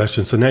quick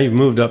question. So now you've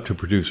moved up to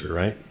producer,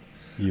 right?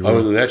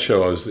 Other than that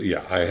show, I was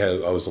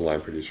the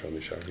line producer on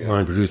the show. Yeah.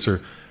 Line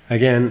producer.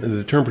 Again,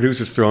 the term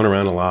producer is thrown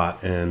around a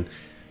lot, and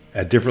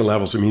at different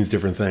levels, it means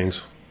different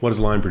things. What does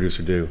a line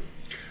producer do?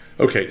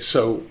 Okay,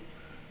 so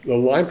the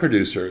line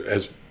producer,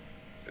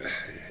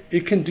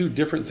 it can do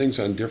different things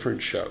on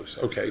different shows.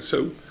 Okay,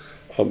 so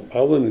I'm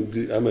going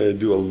to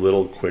do a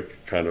little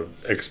quick kind of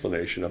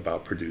explanation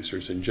about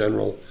producers in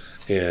general,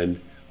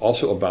 and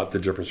also about the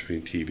difference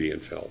between TV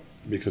and film,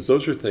 because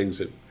those are things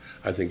that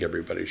I think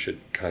everybody should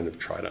kind of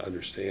try to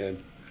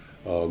understand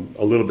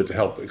a little bit to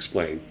help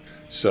explain.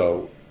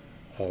 So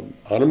on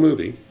a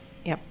movie,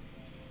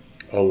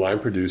 a line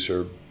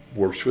producer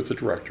works with the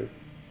director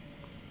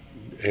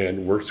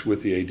and works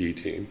with the AD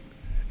team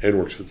and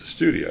works with the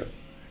studio.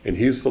 And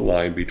he's the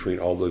line between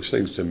all those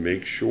things to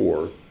make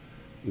sure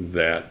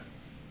that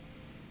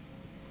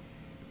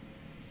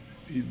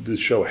the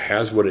show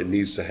has what it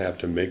needs to have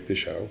to make the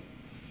show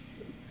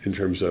in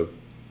terms of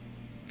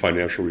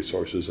financial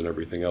resources and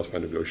everything else by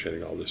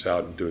negotiating all this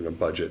out and doing a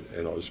budget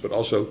and all this, but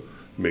also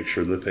make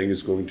sure the thing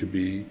is going to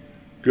be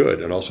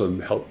good and also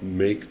help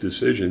make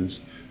decisions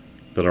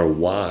that are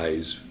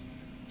wise.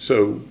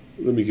 So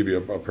let me give you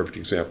a perfect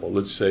example.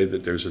 Let's say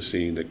that there's a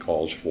scene that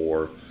calls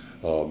for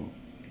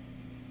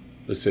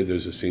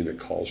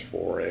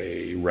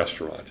a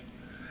restaurant,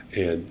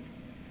 and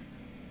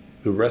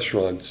the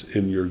restaurants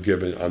you're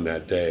given on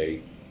that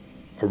day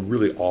are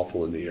really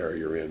awful in the area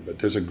you're in, but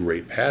there's a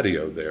great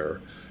patio there,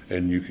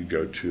 and you could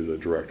go to the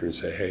director and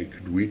say, hey,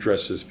 could we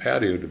dress this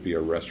patio to be a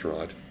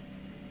restaurant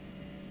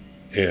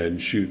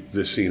and shoot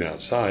this scene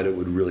outside? It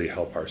would really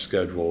help our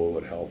schedule. It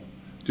would help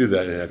do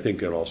that, and I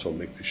think it'd also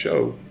make the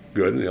show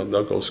good, and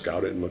they'll go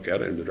scout it and look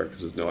at it, and the director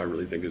says, no,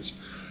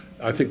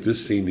 I think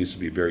this scene needs to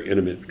be very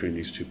intimate between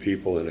these two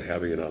people, and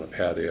having it on a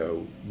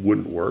patio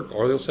wouldn't work.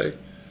 Or they'll say,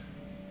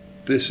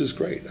 this is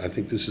great. I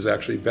think this is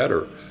actually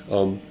better.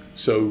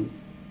 So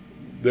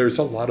there's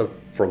a lot of,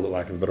 for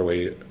lack of a better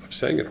way of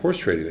saying it, horse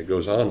trading that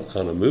goes on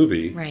a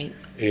movie. Right.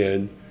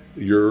 And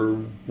you're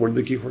one of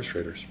the key horse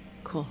traders.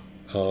 Cool.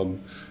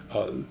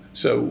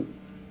 So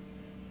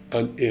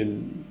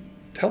in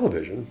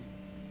television,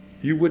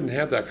 you wouldn't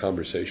have that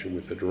conversation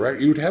with the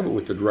director. You would have it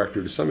with the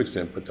director to some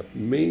extent, but the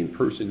main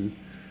person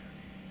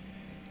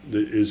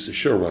is the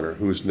showrunner,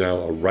 who is now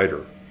a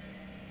writer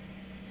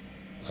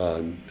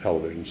on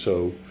television.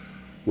 So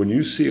when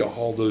you see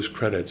all those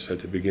credits at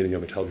the beginning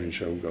of a television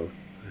show and go,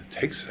 it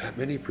takes that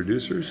many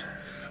producers?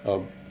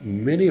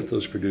 Many of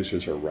those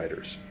producers are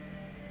writers.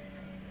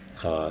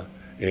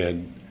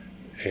 And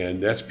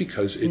that's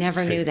because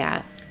knew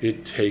that.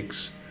 It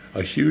takes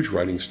a huge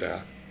writing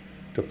staff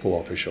to pull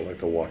off a show like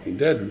The Walking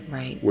Dead,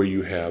 right, where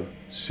you have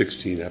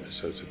 16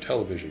 episodes of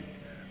television.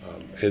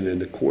 And then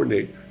to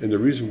coordinate, and the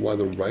reason why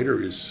the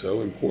writer is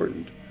so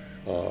important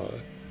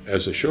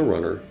as a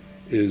showrunner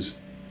is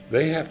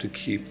they have to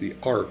keep the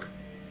arc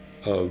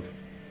of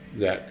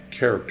that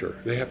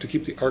character. They have to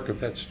keep the arc of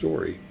that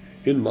story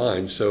in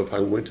mind. So if I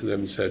went to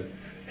them and said,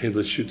 hey,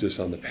 let's shoot this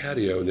on the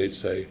patio. And they'd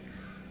say,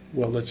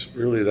 well,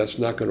 that's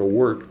not going to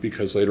work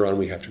because later on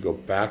we have to go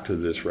back to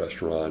this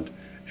restaurant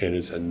and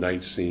it's a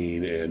night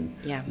scene and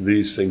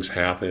these things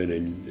happen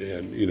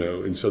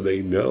and so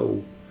they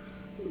know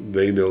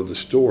the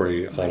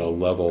story on a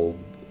level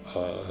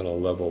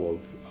of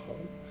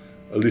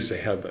at least they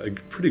have a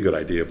pretty good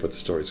idea of what the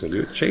story's going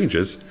to do. It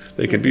changes.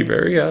 They can be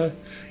very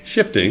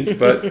shifting,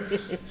 but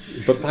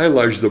by and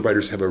large, the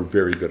writers have a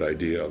very good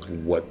idea of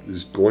what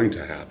is going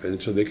to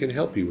happen, so they can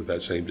help you with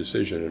that same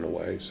decision in a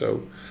way.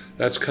 So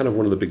that's kind of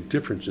one of the big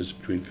differences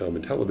between film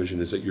and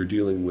television is that you're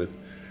doing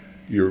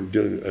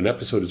an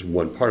episode is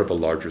one part of a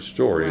larger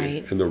story,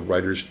 right. And the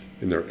writers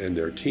and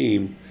their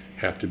team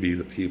have to be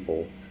the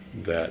people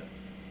that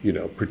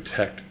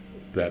protect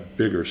that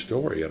bigger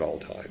story at all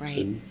times. Right.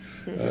 And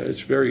it's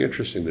very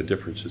interesting, the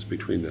differences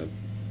between them.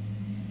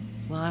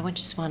 Well, I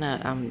just want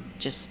to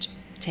just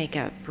take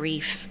a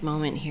brief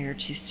moment here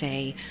to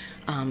say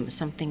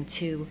something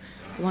to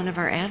one of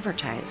our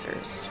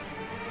advertisers.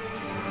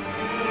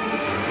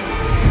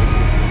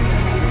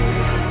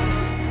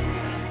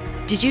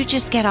 Did you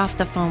just get off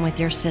the phone with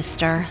your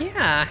sister?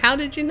 Yeah, how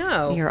did you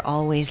know? You're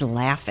always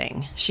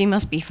laughing. She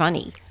must be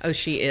funny. Oh,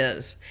 she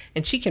is.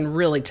 And she can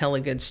really tell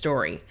a good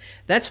story.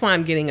 That's why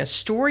I'm getting a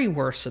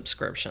Storyworth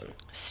subscription.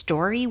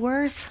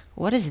 Storyworth?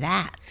 What is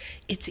that?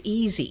 It's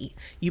easy.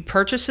 You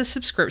purchase a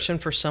subscription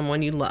for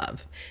someone you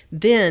love.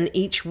 Then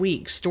each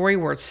week,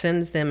 Storyworth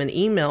sends them an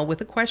email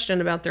with a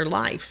question about their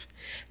life.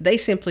 They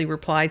simply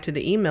reply to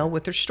the email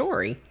with their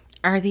story.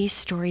 Are these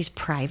stories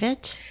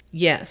private?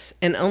 Yes,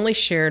 and only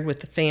shared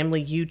with the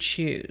family you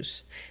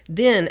choose.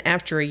 Then,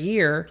 after a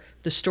year,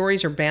 the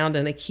stories are bound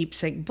in a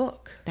keepsake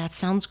book. That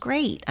sounds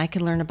great. I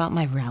can learn about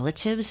my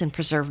relatives and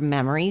preserve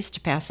memories to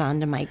pass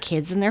on to my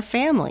kids and their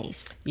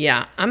families.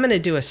 Yeah, I'm going to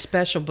do a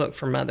special book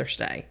for Mother's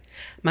Day.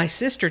 My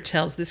sister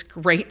tells this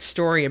great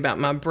story about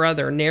my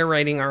brother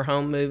narrating our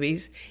home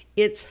movies.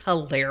 It's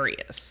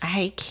hilarious.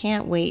 I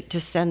can't wait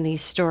to send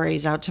these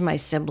stories out to my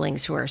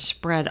siblings who are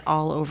spread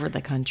all over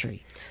the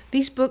country.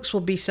 These books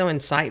will be so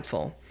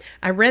insightful.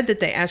 I read that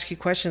they ask you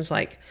questions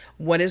like,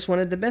 what is one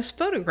of the best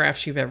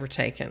photographs you've ever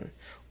taken?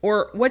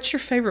 Or what's your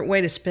favorite way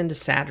to spend a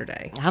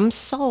Saturday? I'm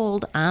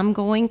sold. I'm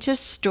going to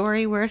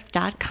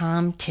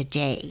Storyworth.com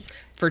today.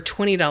 For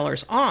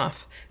 $20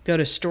 off, go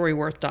to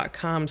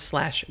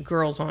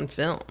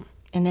Storyworth.com/girlsonfilm.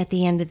 And at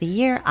the end of the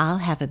year, I'll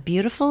have a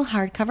beautiful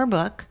hardcover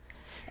book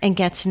and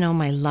get to know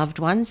my loved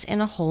ones in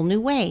a whole new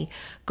way.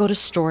 Go to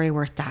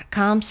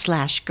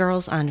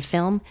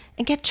Storyworth.com/girlsonfilm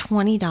and get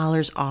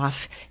 $20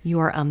 off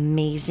your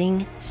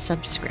amazing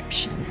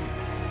subscription.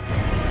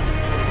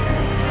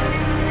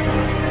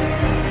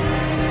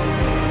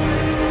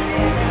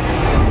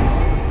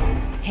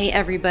 Hey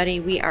everybody,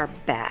 we are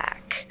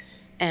back.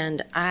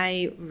 And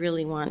I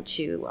really want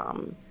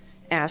to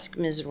ask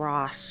Ms.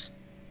 Roth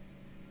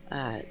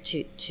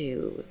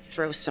to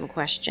throw some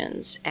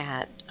questions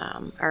at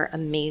our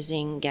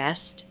amazing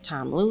guest,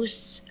 Tom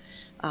Luce,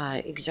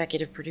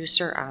 executive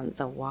producer on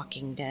The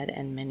Walking Dead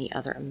and many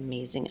other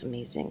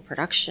amazing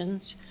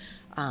productions.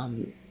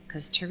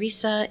 Because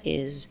Teresa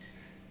is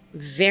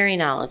very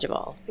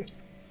knowledgeable,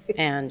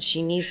 and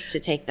she needs to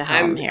take the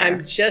helm here.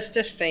 I'm just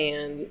a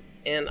fan,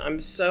 and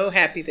I'm so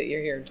happy that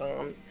you're here,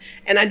 Tom.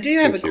 And I do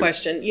have a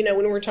question.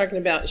 When we're talking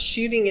about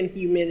shooting in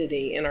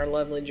humidity in our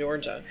lovely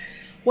Georgia,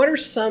 what are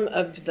some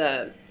of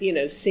the,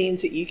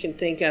 scenes that you can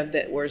think of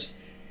that was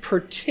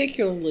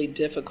particularly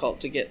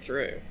difficult to get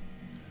through?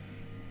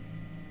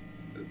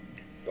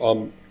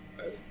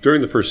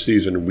 During the first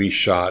season, we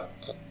shot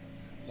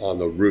on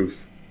the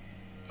roof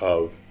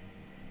of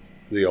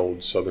the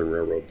old Southern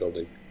Railroad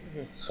building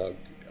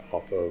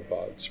off of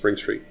Spring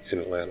Street in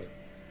Atlanta.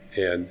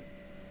 And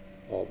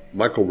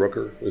Michael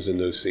Rooker was in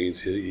those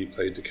scenes. He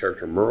played the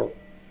character Merle.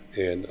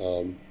 And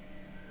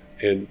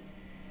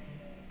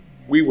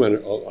we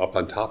went up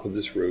on top of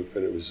this roof,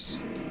 and it was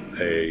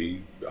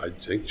I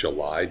think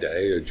July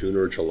day, a June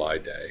or July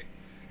day.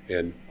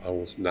 And I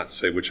will not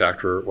say which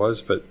actor it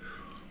was, but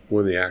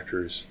one of the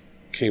actors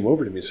came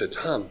over to me and said,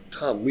 Tom,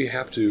 we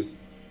have to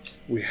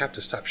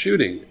stop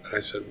shooting. And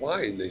I said,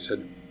 why? And they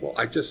said, well,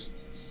 I just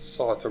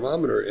saw a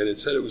thermometer, and it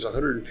said it was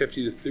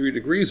 153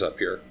 degrees up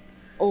here.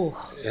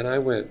 Oh. And I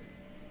went,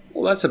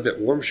 well, that's a bit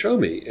warm. Show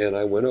me. And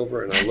I went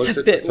over and I looked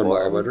at the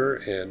thermometer,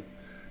 and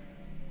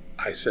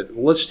I said,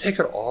 well, let's take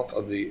it off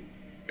of the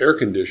air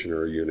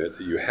conditioner unit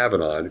that you have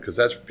it on, because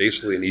that's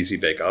basically an easy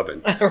bake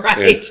oven.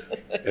 Right.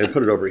 And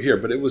put it over here.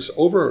 But it was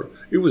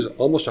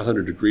almost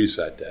 100 degrees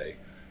that day.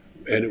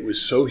 And it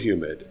was so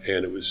humid,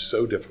 and it was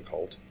so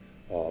difficult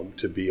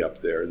to be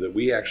up there that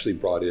we actually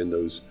brought in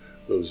those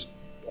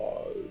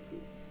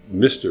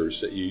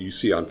misters that you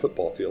see on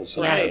football fields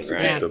sometimes to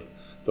keep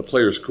the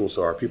players cool.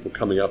 So our people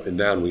coming up and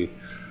down,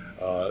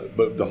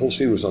 but the whole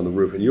scene was on the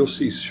roof, and you'll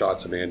see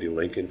shots of Andy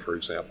Lincoln, for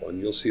example, and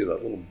you'll see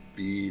that little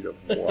bead of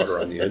water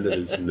on the end of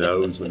his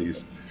nose when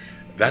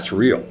that's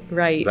real.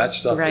 Right. That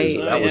stuff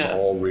was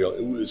all real.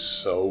 It was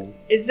so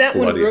Is that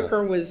bloody. when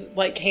Rooker was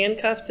like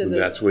handcuffed to the...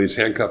 That's when he's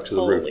handcuffed to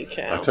the roof. Holy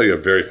cow. I'll tell you a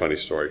very funny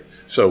story.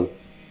 So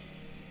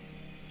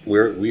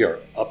we are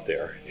up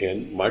there,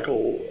 and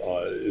Michael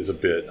is a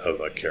bit of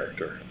a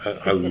character.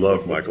 I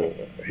love Michael.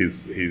 He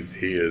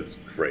is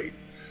great.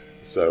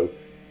 So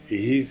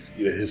his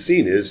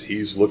scene is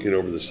he's looking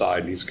over the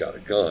side and he's got a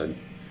gun,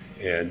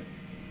 and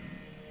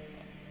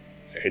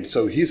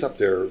so he's up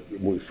there.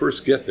 When we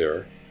first get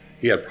there,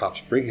 he had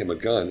props bring him a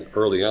gun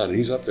early on, and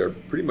he's up there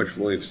pretty much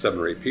with only 7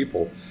 or 8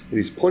 people, and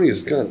he's pointing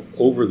his gun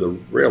over the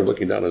rail,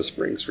 looking down on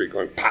Spring Street,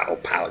 going pow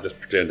pow, just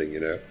pretending,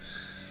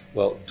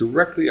 Well,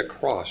 directly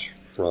across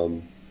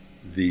from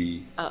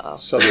the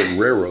Southern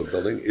Railroad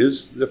building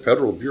is the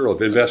Federal Bureau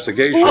of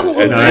Investigation,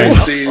 and they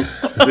see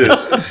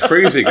this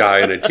crazy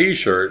guy in a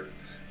T-shirt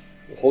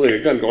holding a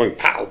gun, going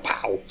pow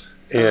pow,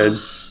 and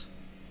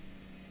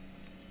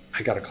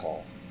I got a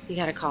call. You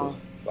got a call.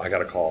 I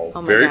got a call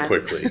Oh my very God.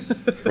 quickly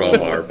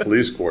from our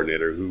police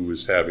coordinator, who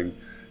was having,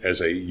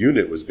 as a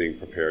unit, was being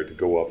prepared to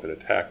go up and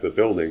attack the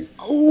building.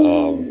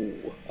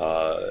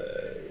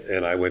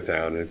 And I went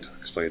down and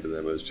explained to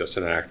them it was just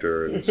an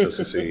actor and it's just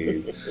a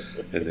scene.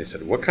 And they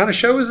said, "What kind of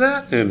show is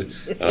that?" And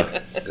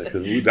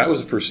 'cause that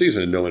was the first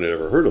season, and no one had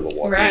ever heard of The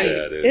Walking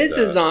Dead. And, it's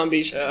a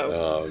zombie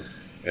show.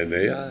 And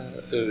they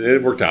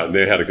it worked out, and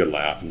they had a good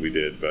laugh, and we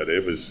did. But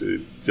it was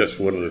just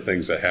one of the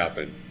things that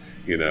happened.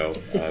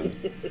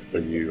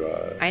 When you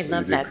I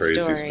love do that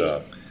crazy story.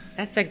 stuff.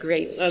 That's a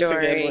great story. That's a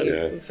good one.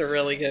 Yeah. It's a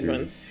really good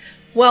one.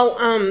 Well,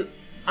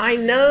 I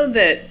know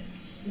that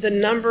the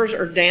numbers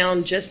are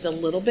down just a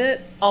little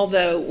bit,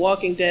 although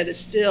Walking Dead is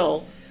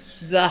still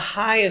the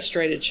highest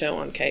rated show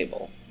on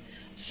cable.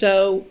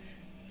 So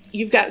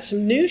you've got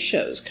some new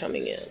shows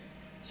coming in.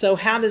 So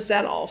how does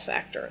that all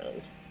factor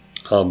in?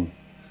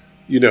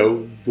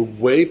 The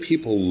way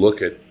people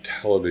look at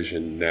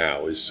television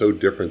now is so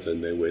different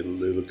than the way they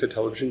looked at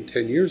television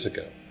 10 years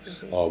ago.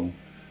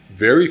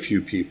 Very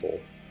few people,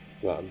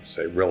 well,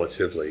 say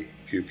relatively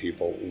few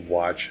people,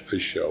 watch a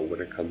show when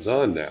it comes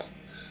on now.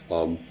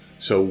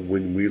 So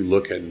when we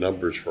look at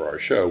numbers for our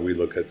show, we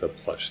look at the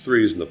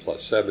 +3s and the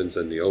 +7s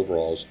and the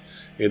overalls,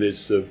 and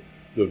it's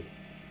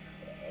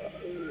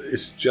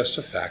it's just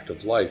a fact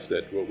of life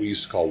that what we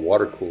used to call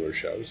water cooler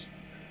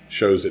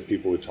shows that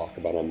people would talk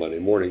about on Monday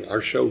morning. Our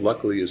show,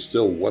 luckily, is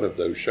still one of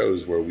those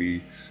shows where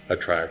we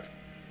attract,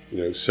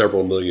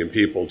 several million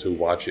people to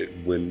watch it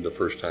when the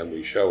first time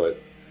we show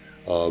it,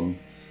 and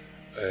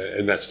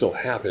that still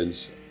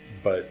happens.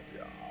 But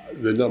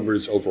the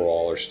numbers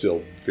overall are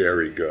still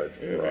very good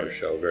for our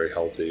show, very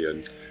healthy,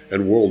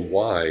 and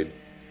worldwide,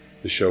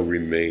 the show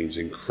remains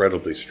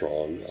incredibly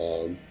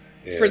strong.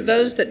 For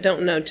those that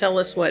don't know, tell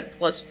us what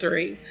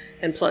 +3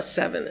 and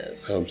 +7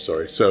 is. I'm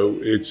sorry. So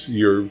it's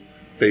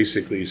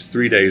basically it's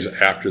 3 days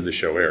after the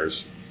show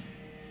airs.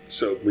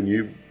 So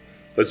when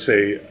let's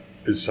say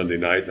it's Sunday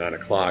night,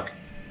 9:00,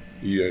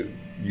 you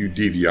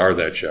DVR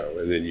that show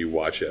and then you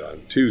watch it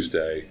on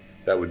Tuesday.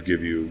 That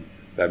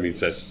means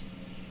that's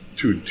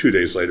two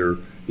days later,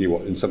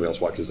 and somebody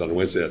else watches it on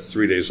Wednesday. That's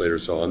 3 days later.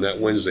 So on that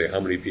Wednesday, how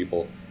many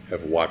people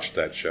have watched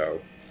that show?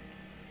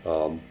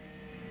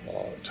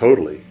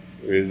 Totally.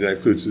 And that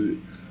includes,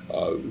 and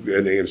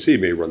AMC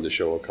may run the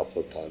show a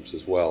couple of times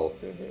as well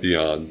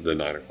beyond the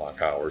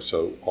 9:00 hour.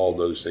 So all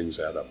those things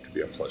add up to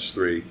be a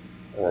 +3,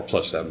 or a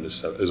 +7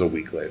 is a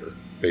week later,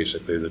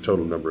 basically, the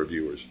total number of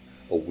viewers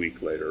a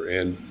week later.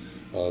 And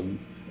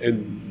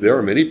there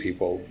are many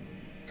people,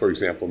 for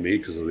example, me,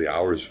 because of the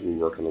hours we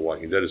work on The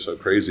Walking Dead is so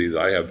crazy, that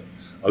I have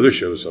other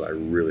shows that I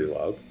really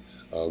love.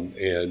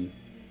 And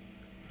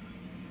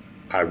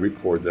I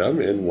record them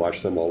and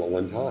watch them all at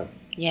one time.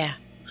 Yeah.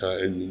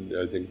 And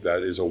I think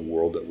that is a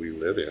world that we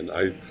live in.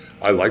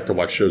 I like to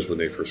watch shows when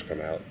they first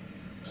come out,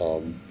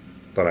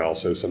 but I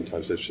also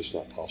sometimes it's just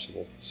not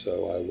possible.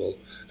 So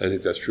I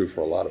think that's true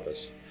for a lot of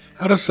us.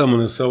 How does someone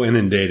who's so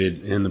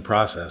inundated in the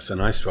process,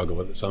 and I struggle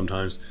with it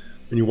sometimes,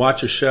 when you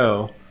watch a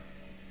show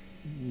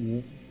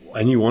and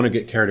you want to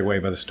get carried away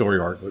by the story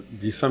arc, but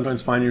do you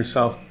sometimes find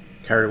yourself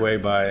carried away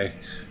by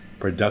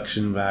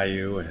production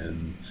value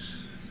and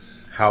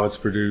how it's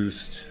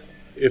produced?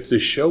 If the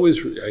show is,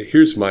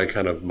 here's my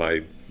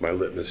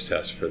litmus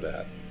test for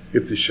that.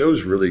 If the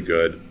show's really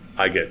good,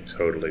 I get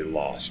totally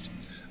lost.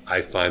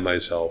 I find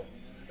myself,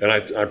 and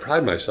I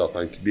pride myself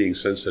on being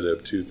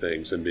sensitive to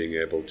things and being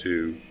able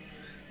to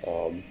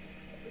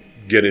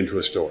get into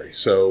a story.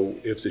 So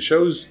if the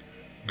show's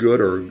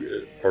good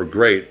or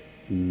great,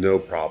 no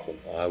problem.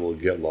 I will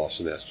get lost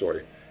in that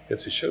story.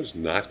 If the show's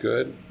not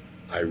good,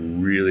 I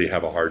really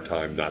have a hard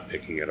time not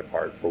picking it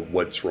apart for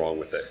what's wrong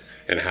with it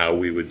and how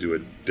we would do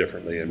it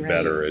differently and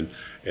better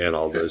and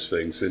all those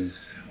things. And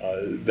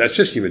that's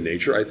just human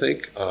nature, I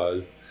think.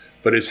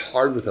 But it's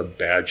hard with a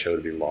bad show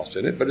to be lost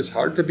in it. But it's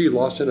hard to be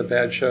lost in a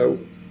bad show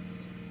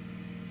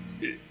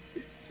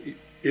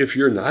if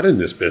you're not in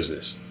this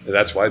business. And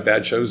that's why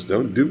bad shows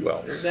don't do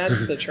well.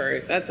 That's the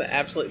truth. That's the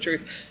absolute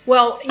truth.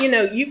 Well,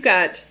 you've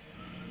got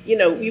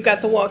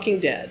The Walking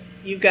Dead.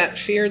 You've got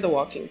Fear the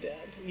Walking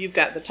Dead. You've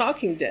got The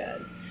Talking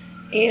Dead.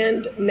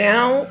 And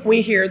now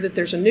we hear that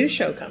there's a new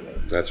show coming.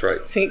 That's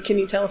right. Can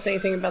you tell us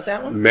anything about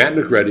that one? Matt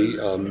Negretti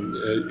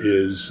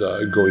is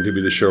going to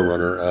be the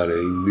showrunner on a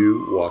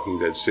new Walking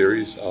Dead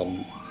series.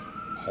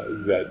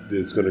 that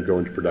is going to go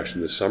into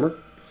production this summer.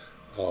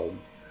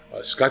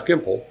 Scott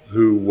Gimple,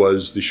 who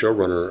was the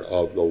showrunner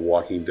of The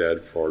Walking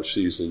Dead for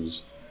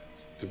seasons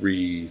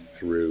 3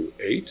 through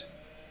 8,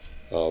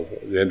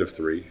 the end of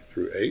 3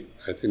 through 8.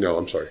 I think, no,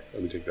 I'm sorry.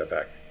 Let me take that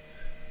back.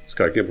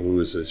 Scott Gimple, who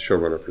was the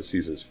showrunner for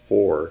seasons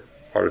 4,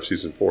 part of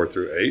season 4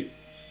 through 8,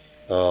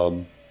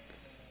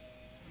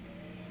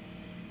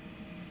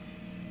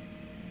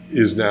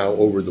 is now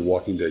over the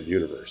Walking Dead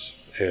universe.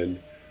 And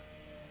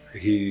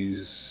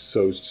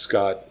so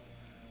Scott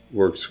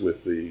works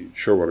with the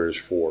showrunners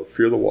for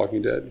Fear the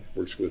Walking Dead,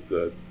 works with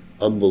the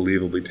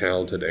unbelievably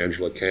talented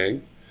Angela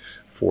Kang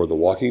for The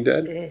Walking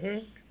Dead.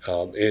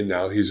 Mm-hmm. And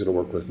now he's going to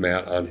work with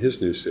Matt on his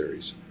new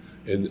series.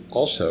 And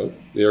also,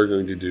 they are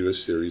going to do a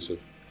series of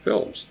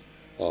films,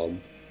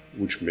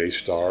 which may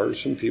star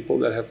some people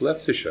that have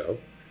left the show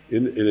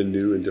in a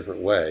new and different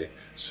way.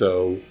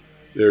 So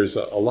there's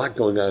a lot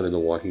going on in the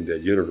Walking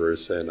Dead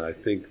universe, and I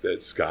think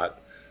that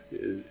Scott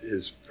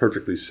is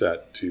perfectly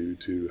set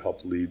to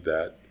help lead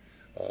that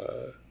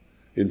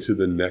into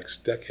the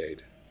next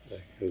decade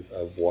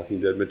of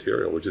Walking Dead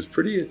material, which is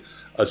pretty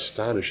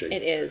astonishing.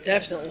 It is.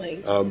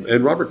 Definitely.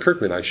 And Robert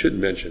Kirkman, I should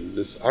mention,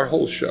 our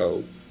whole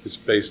show is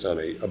based on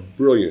a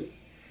brilliant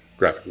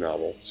graphic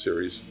novel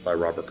series by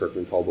Robert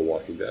Kirkman called The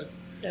Walking Dead.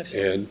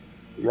 Definitely. And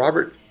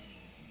Robert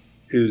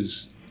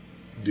is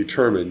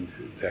determined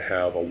to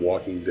have a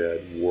Walking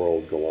Dead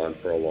world go on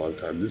for a long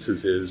time. This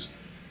is his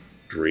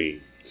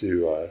dream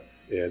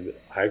and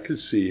I could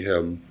see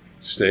him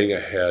staying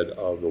ahead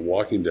of The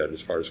Walking Dead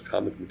as far as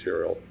comic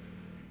material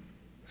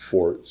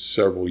for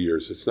several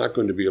years. It's not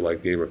going to be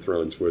like Game of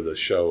Thrones where the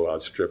show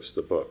outstrips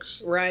the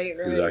books. Right.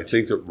 I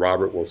think that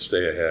Robert will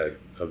stay ahead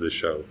of the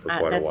show for quite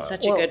a while. That's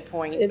such a good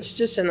point. It's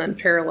just an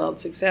unparalleled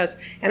success.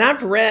 And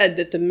I've read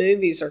that the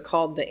movies are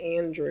called the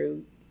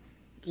Andrew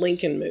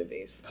Lincoln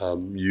movies.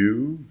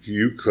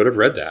 You could have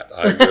read that.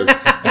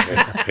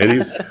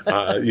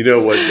 You know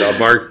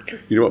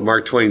what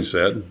Mark Twain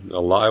said: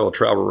 "A lie will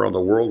travel around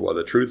the world while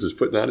the truth is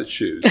putting on its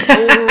shoes."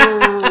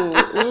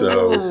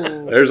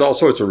 So there's all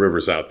sorts of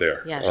rumors out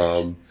there.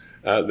 Yes.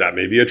 That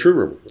may be a true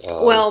rumor.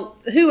 Well,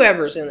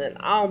 whoever's in it,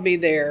 I'll be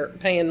there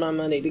paying my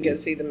money to go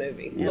see the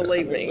movie.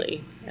 Believe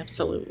me.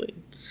 Absolutely.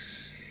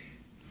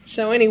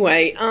 So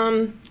anyway,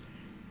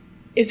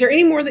 is there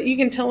any more that you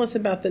can tell us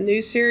about the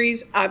new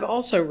series? I've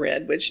also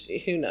read, which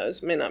who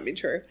knows, may not be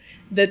true,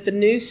 that the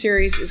new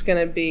series is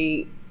going to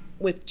be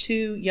with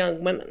 2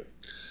 young women.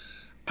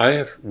 I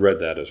have read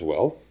that as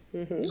well.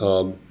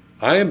 Mm-hmm.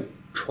 I am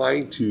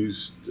trying to,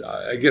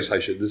 I guess I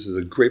should, this is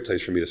a great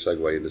place for me to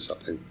segue into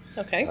something.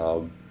 Okay.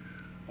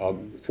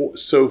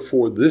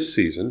 For this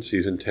season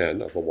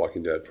 10 of The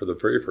Walking Dead, for the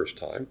very first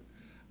time,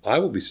 I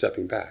will be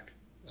stepping back.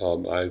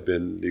 I've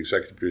been the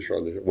executive producer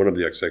one of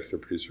the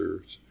executive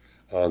producers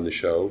on the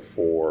show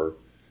for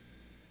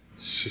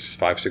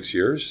 5-6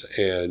 years,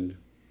 and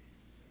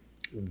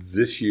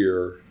this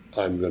year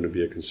I'm going to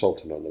be a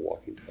consultant on The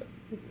Walking Dead,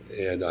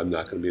 and I'm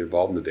not going to be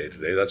involved in the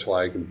day-to-day. That's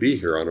why I can be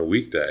here on a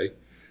weekday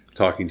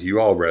talking to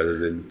you all rather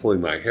than pulling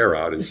my hair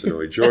out in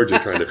Sonoma, Georgia,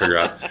 trying to figure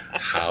out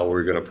how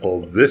we're going to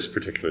pull this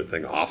particular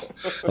thing off,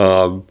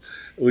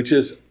 which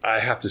is, I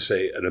have to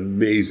say, an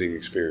amazing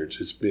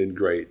experience. It's been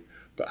great,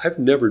 but I've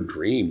never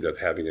dreamed of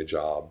having a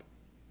job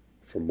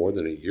for more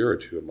than a year or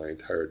two in my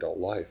entire adult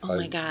life. Oh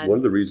my God. One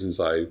of the reasons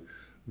I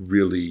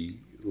really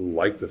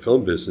like the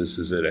film business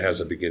is that it has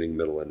a beginning,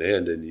 middle, and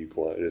end, and you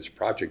go on, and it's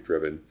project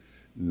driven.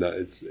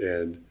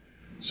 And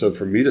so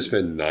for me to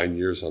spend 9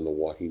 years on The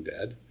Walking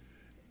Dead,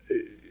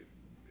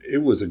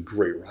 it was a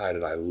great ride,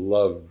 and I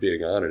love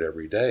being on it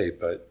every day.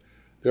 But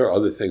there are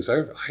other things.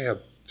 I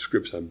have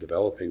scripts I'm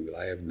developing that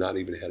I have not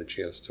even had a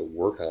chance to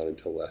work on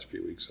until the last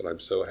few weeks, and I'm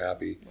so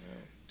happy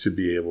to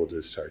be able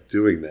to start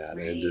doing that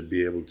and to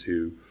be able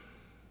to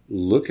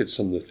look at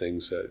some of the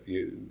things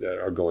that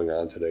are going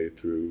on today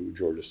through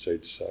Georgia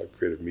State's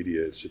Creative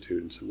Media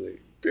Institute and some of the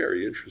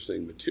very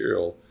interesting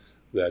material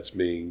that's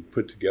being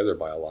put together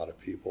by a lot of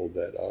people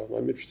that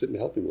I'm interested in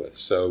helping with.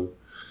 So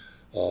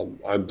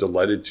I'm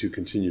delighted to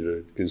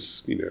continue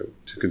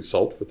to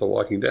consult with The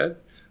Walking Dead,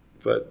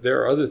 but there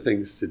are other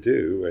things to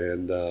do,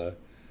 and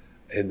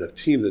the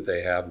team that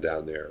they have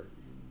down there,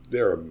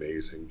 they're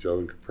amazing.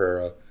 Joan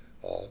Caprera,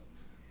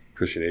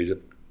 Christian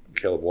Egypt,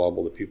 Caleb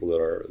Womble, the people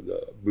that are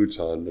the boots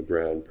on the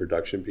ground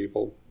production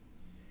people,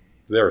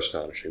 they're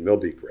astonishing. They'll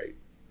be great.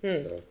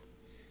 So.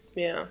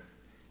 Yeah.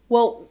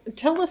 Well,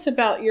 tell us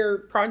about your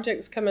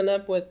projects coming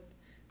up with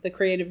the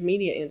Creative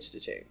Media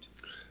Institute.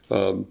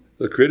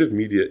 The Creative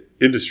Media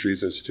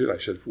Industries Institute, I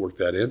should have worked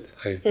that in.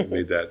 I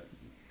made that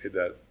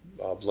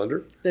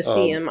blunder. The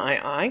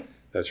CMII.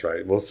 That's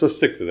right. Well, let's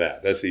stick to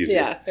that. That's easy.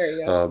 Yeah, there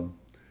you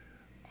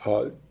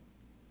go.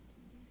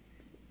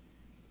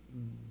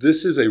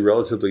 This is a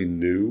relatively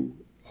new,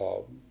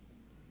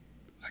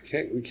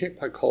 we can't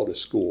quite call it a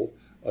school,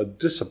 a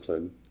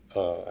discipline,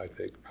 I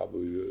think,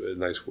 probably a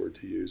nice word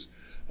to use.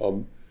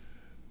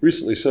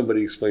 Recently,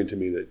 somebody explained to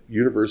me that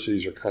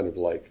universities are kind of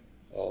like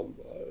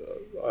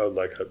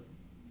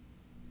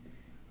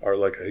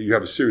you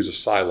have a series of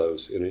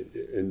silos in it,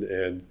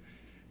 and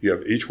you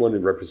have each one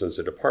that represents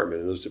a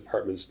department, and those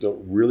departments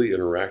don't really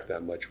interact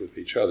that much with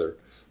each other.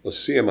 Well,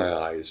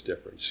 CMII is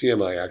different.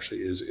 CMI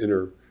actually is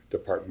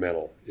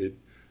interdepartmental.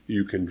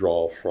 You can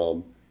draw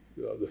from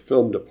the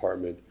film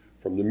department,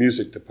 from the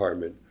music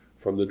department,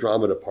 from the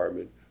drama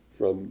department,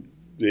 from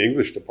the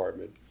English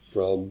department,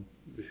 from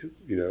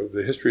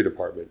the history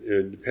department.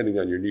 And depending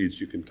on your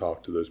needs, you can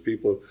talk to those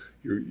people.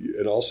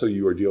 And also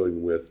you are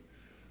dealing with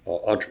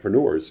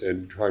entrepreneurs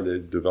and trying to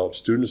develop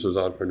students as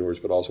entrepreneurs,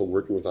 but also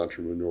working with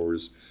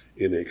entrepreneurs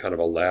in a kind of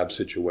a lab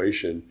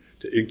situation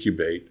to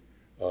incubate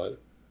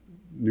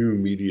new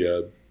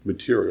media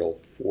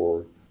material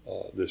for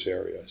this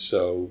area.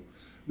 So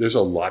there's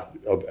a lot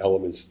of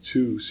elements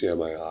to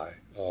CMII.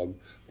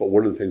 But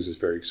one of the things that's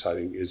very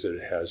exciting is that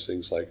it has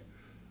things like,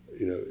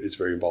 it's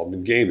very involved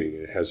in gaming.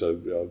 It has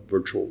a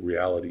virtual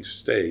reality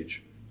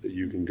stage that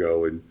you can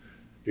go and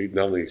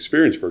not only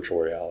experience virtual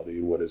reality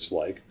and what it's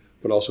like,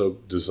 but also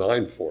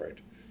design for it.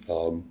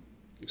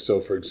 So,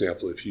 for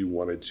example, if you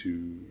wanted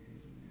to,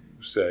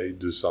 say,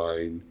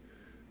 design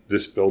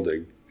this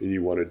building and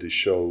you wanted to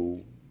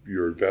show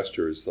your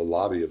investors the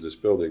lobby of this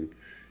building,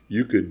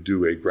 you could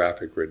do a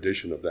graphic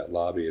rendition of that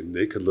lobby, and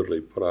they could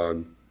literally put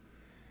on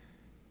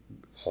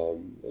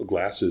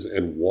glasses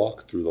and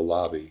walk through the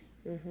lobby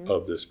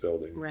of this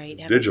building, right?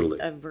 Digitally,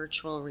 a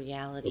virtual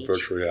reality,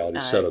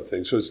 setup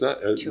thing. So it's not,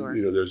 tour.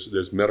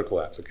 There's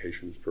medical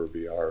applications for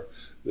VR.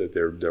 That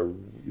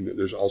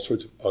there's all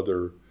sorts of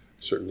other,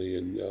 certainly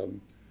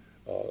in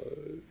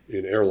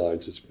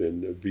airlines,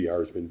 VR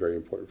has been very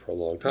important for a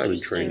long time in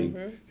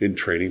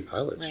training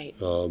pilots. Right.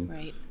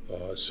 Right.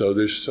 So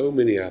there's so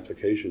many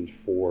applications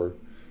for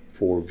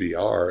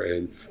VR,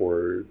 and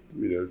for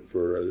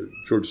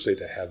Georgia State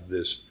to have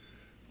this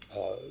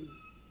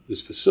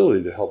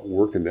facility to help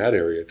work in that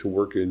area, to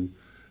work in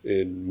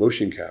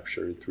motion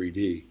capture in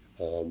 3D.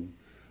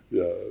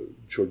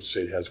 Georgia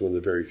State has one of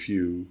the very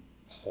few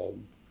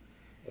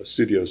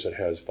studios that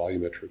has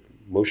volumetric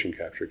motion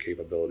capture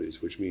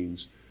capabilities, which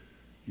means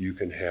you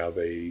can have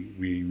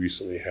we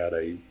recently had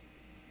a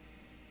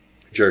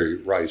Jerry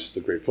Rice, the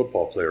great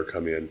football player,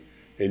 come in,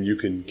 and you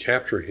can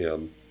capture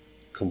him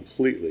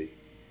completely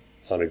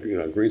on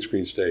a green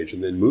screen stage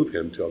and then move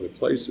him to other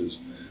places.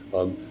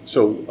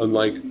 So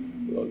unlike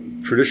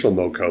traditional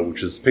MoCo,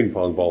 which is ping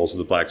pong balls in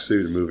the black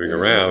suit and moving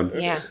around,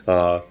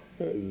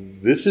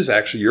 this is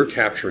actually, you're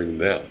capturing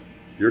them.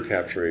 You're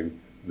capturing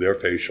their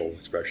facial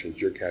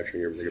expressions. You're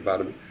capturing everything about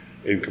them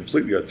in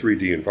completely a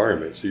 3D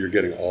environment. So you're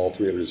getting all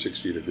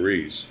 360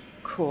 degrees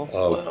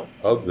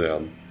of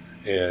them.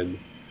 And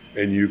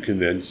you can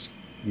then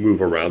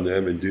move around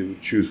them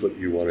and choose what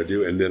you want to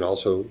do. And then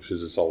also,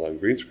 since it's all on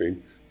green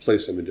screen,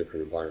 place them in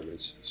different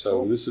environments.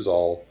 So this is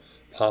all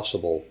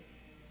possible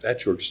at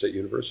Georgia State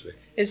University.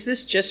 Is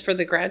this just for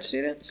the grad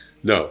students?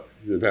 No,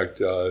 in fact,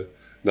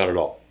 not at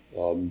all.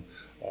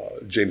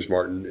 James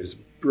Martin is a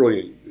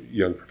brilliant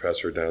young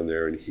professor down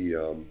there, and he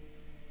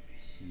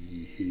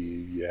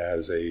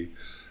has a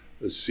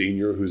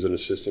senior who's an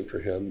assistant for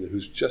him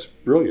who's just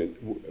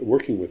brilliant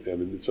working with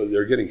him. And so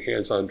they're getting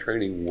hands-on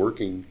training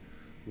working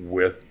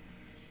with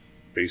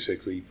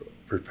basically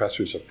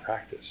professors of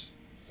practice.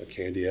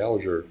 Candy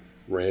Alger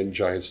ran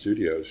Giant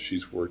Studios.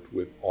 She's worked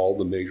with all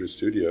the major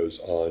studios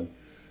on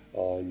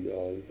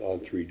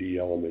 3D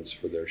elements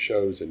for their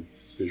shows and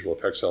visual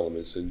effects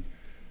elements, and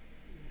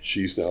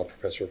she's now a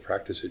professor of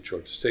practice at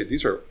Georgia State.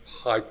 These are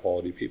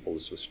high-quality people.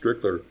 So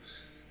Strickler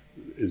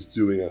is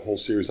doing a whole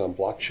series on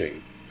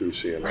blockchain through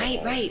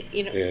CMI. Right.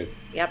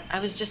 Yep. I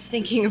was just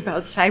thinking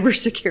about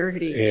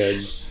cybersecurity.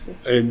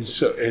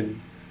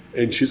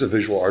 And she's a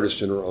visual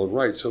artist in her own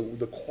right. So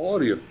the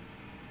quality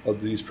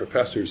of these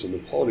professors and the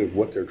quality of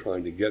what they're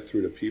trying to get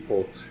through to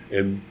people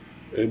and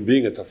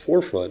being at the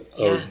forefront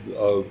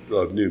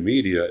of new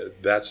media,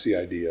 that's the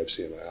idea of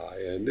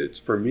CMII. And it's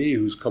for me,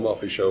 who's come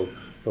off a show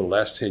for the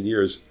last 10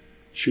 years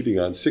shooting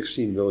on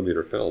 16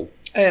 millimeter film.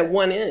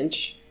 1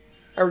 inch.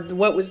 Or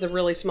what was the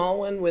really small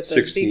one with the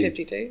 16.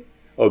 B-52?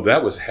 Oh,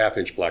 that was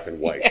half-inch black and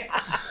white.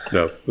 Yeah.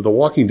 No, but The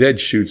Walking Dead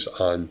shoots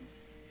on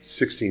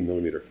 16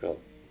 millimeter film.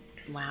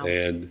 Wow.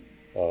 And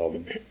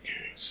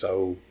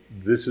so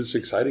this is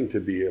exciting to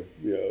be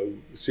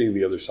seeing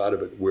the other side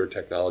of it, where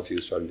technology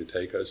is starting to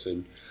take us.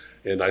 And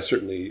I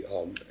certainly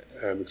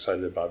am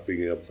excited about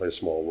being able to play a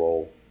small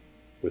role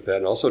with that,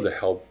 and also to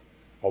help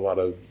a lot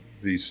of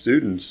these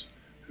students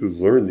who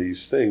learn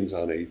these things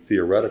on a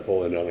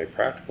theoretical and on a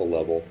practical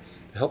level,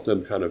 to help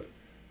them kind of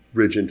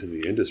bridge into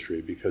the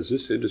industry, because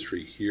this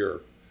industry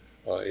here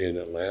in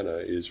Atlanta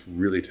is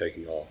really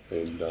taking off.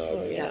 And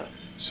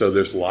so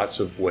there's lots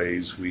of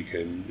ways we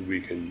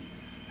can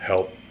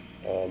help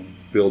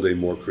build a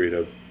more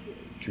creative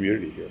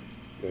community here.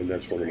 And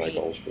that's one of my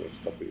goals for the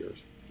next couple of years.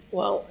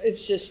 Well,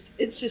 it's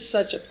just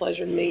such a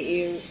pleasure to meet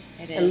you.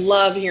 It is. And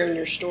love hearing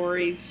your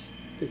stories.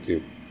 Thank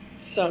you.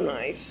 So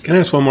nice. Can I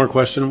ask one more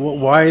question?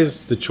 Why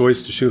is the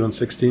choice to shoot on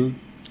 16?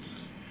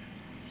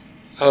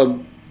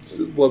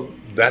 Well,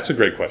 that's a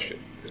great question.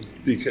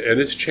 And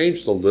it's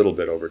changed a little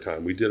bit over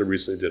time. We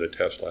recently did a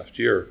test last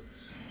year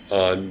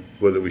on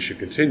whether we should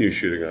continue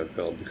shooting on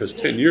film, because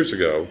 10 years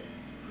ago,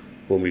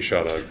 when we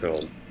shot on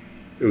film.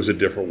 It was a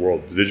different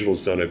world. The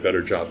digital's done a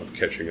better job of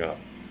catching up.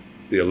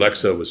 The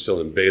Alexa was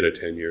still in beta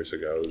 10 years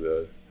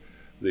ago.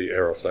 The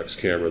Aeroflex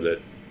camera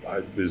that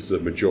is the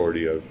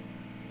majority of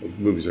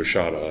movies are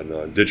shot on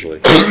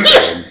digitally.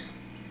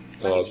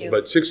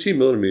 But 16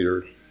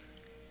 millimeter,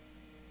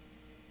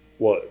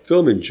 well,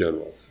 film in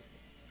general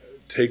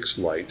takes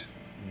light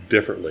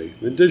differently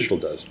than digital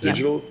does.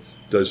 Digital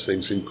does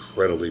things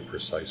incredibly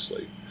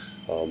precisely.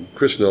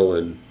 Chris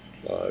Nolan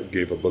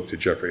gave a book to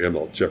Jeffrey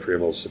Immelt. Jeffrey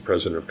Immelt's the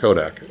president of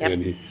Kodak,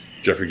 and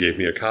Jeffrey gave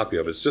me a copy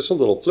of it. It's just a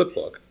little flip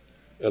book.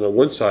 And on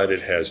one side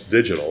it has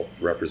digital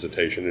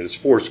representation, and it's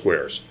 4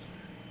 squares.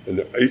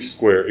 And each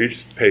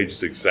page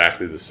is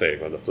exactly the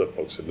same on the flip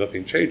book, so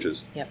nothing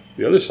changes.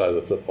 The other side of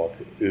the flip book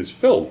is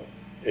film.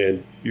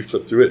 And you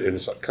flip through it, and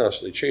it's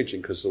constantly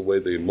changing because the way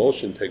the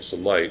emulsion takes the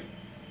light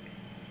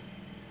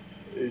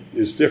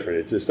is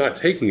different. It's not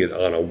taking it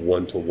on a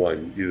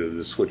one-to-one, either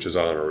the switch is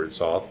on or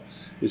it's off.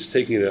 It's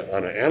taking it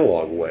on an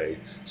analog way.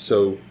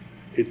 So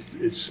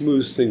it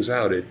smooths things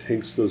out. It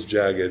takes those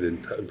jagged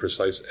and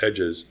precise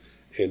edges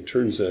and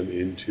turns them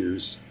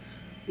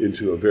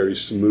into a very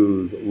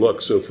smooth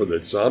look. So for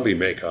the zombie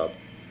makeup,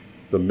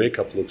 the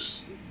makeup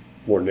looks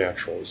more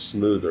natural,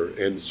 smoother,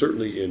 and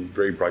certainly in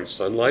very bright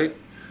sunlight,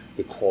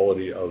 the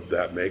quality of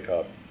that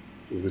makeup,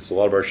 because a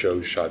lot of our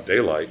shows shot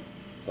daylight,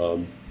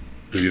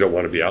 because you don't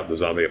want to be out in the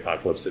zombie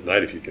apocalypse at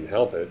night if you can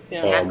help it.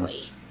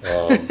 Exactly.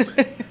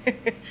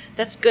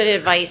 That's good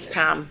advice,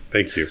 Tom.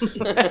 Thank you.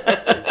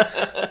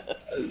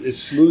 It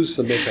smooths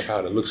the makeup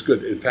out. It looks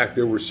good. In fact,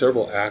 there were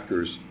several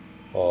actors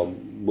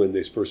when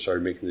they first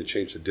started making the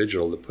change to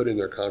digital that put in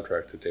their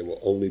contract that they will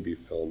only be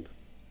filmed.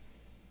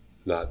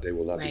 They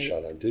will not be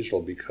shot on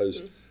digital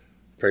because,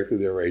 frankly,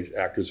 they're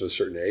actors of a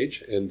certain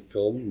age, and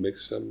film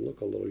makes them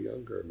look a little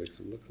younger. Makes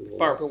them look a little.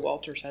 Barbara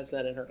Walters has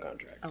that in her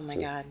contract. Oh my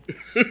God.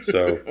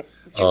 So,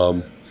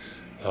 I'm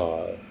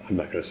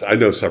not going to say. I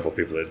know several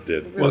people that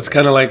did. Well, it's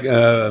kind of like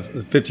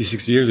 50,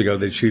 60 years ago,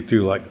 they'd shoot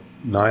through like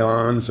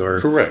nylons or...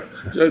 Correct.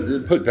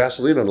 Put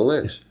Vaseline on the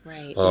lens.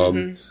 Right.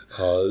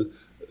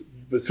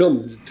 But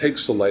film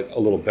takes the light a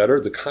little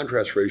better. The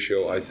contrast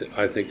ratio, I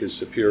think, is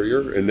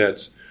superior, and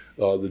that's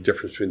the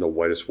difference between the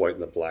whitest white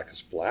and the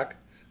blackest black.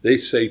 They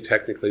say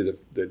technically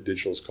that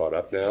digital's caught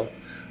up now,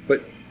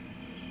 but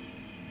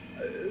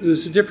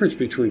there's a difference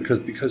between,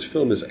 because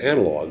film is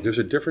analog, there's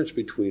a difference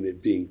between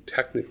it being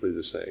technically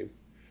the same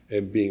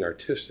and being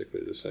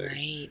artistically the same.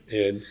 Right.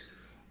 And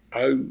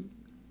I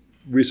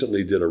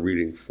recently did a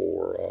reading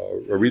for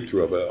a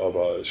read-through of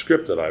a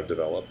script that I've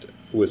developed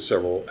with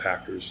several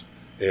actors,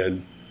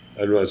 and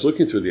when I was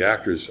looking through the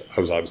actors,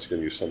 I was obviously going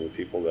to use some of the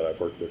people that I've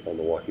worked with on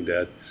The Walking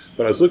Dead,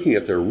 but I was looking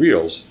at their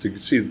reels to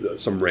see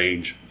some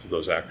range of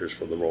those actors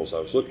for the roles I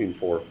was looking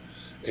for,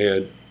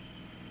 and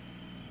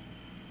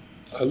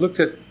I looked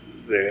at,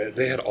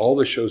 they had all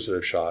the shows that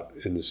I've shot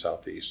in the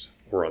Southeast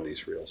were on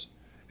these reels,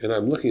 and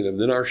I'm looking at them,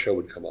 then our show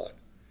would come on.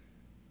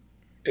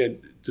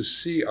 And to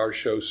see our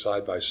show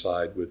side by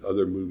side with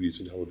other movies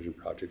and television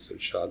projects that are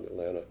shot in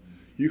Atlanta,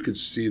 you could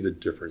see the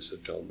difference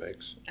that film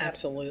makes.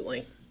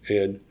 Absolutely.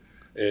 And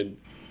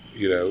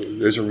you know,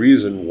 there's a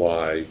reason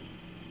why,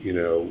 you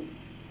know,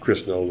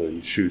 Chris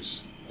Nolan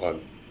shoots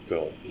on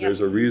film. Yep. There's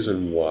a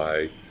reason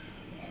why,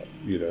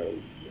 you know,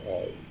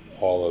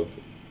 all of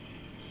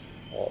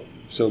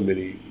so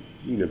many,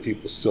 you know,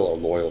 people still are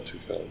loyal to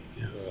film.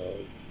 Yeah.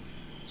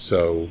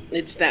 So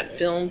It's that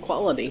film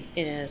quality.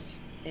 It is.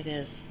 It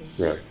is.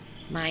 right.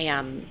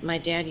 My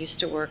dad used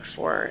to work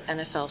for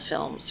NFL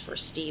Films for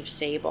Steve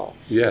Sable.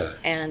 Yeah.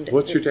 And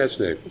What's your dad's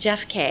name?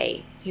 Jeff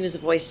Kay. He was a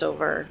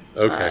voiceover,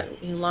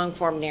 long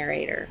form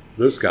narrator.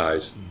 Those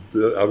guys, I'm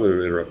going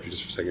to interrupt you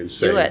just for a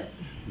second. Do it.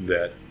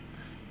 That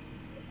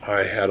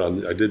I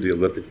did the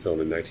Olympic film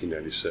in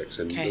 1996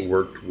 and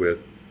worked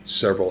with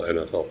several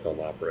NFL film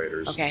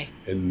operators. Okay.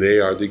 And they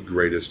are the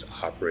greatest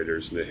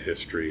operators in the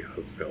history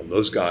of film.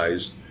 Those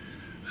guys,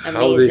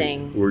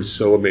 Amazing. how they were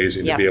so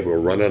amazing Yep. to be able to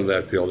run onto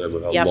that field and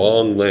with a Yep.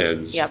 long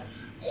lens, Yep.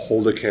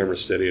 hold the camera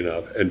steady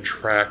enough and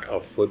track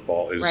a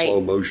football in Right. slow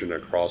motion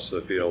across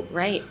the field.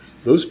 Right.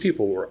 Those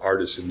people were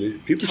artists, and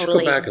people should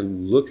Totally. go back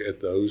and look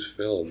at those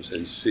films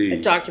and A see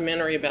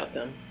documentary about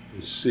them.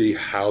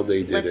 how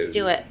they did it. Let's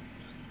do it.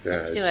 Yeah,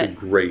 Let's it's do a it.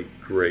 great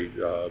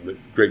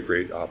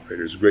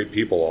operators, great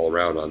people all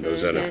around on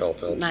those NFL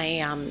films.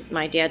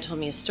 My dad told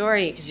me a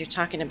story because you're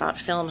talking about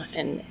film,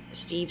 and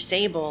Steve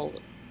Sable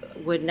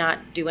would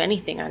not do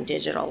anything on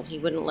digital. He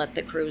wouldn't let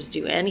the crews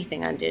do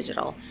anything on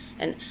digital,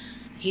 and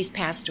he's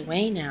passed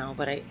away now.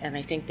 But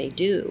I think they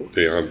do.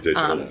 They are on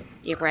digital now.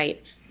 You're right.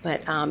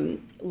 But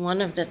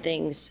one of the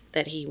things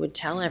that he would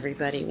tell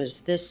everybody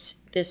was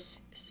this: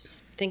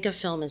 think of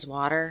film as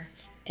water,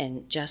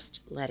 and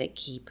just let it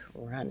keep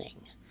running.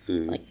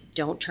 Like,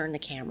 don't turn the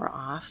camera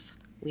off.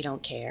 We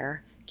don't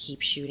care.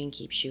 Keep shooting,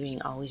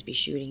 always be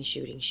shooting.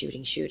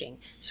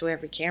 So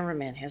every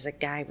cameraman has a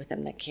guy with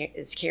him that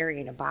is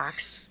carrying a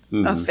box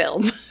of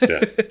film.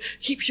 Yeah.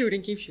 Keep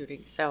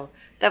shooting. So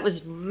that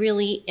was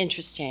really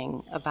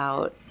interesting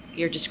about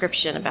your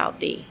description about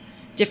the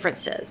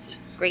differences.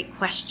 Great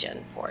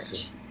question,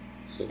 Port.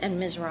 And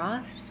Ms.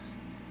 Roth?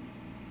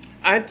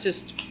 I'm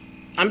just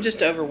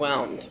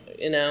overwhelmed.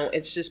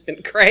 It's just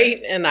been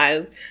great, and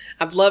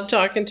I've loved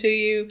talking to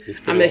you.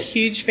 I'm a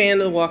huge fan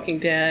of The Walking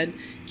Dead.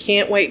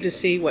 Can't wait to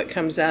see what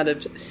comes out of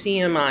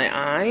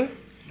CMII.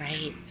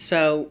 Right.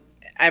 So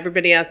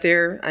everybody out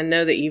there, I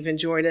know that you've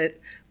enjoyed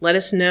it. Let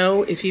us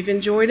know if you've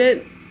enjoyed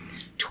it.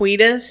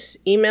 Tweet us,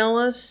 email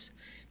us,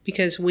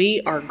 because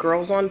we are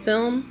Girls on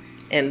Film,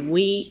 and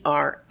we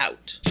are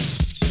out.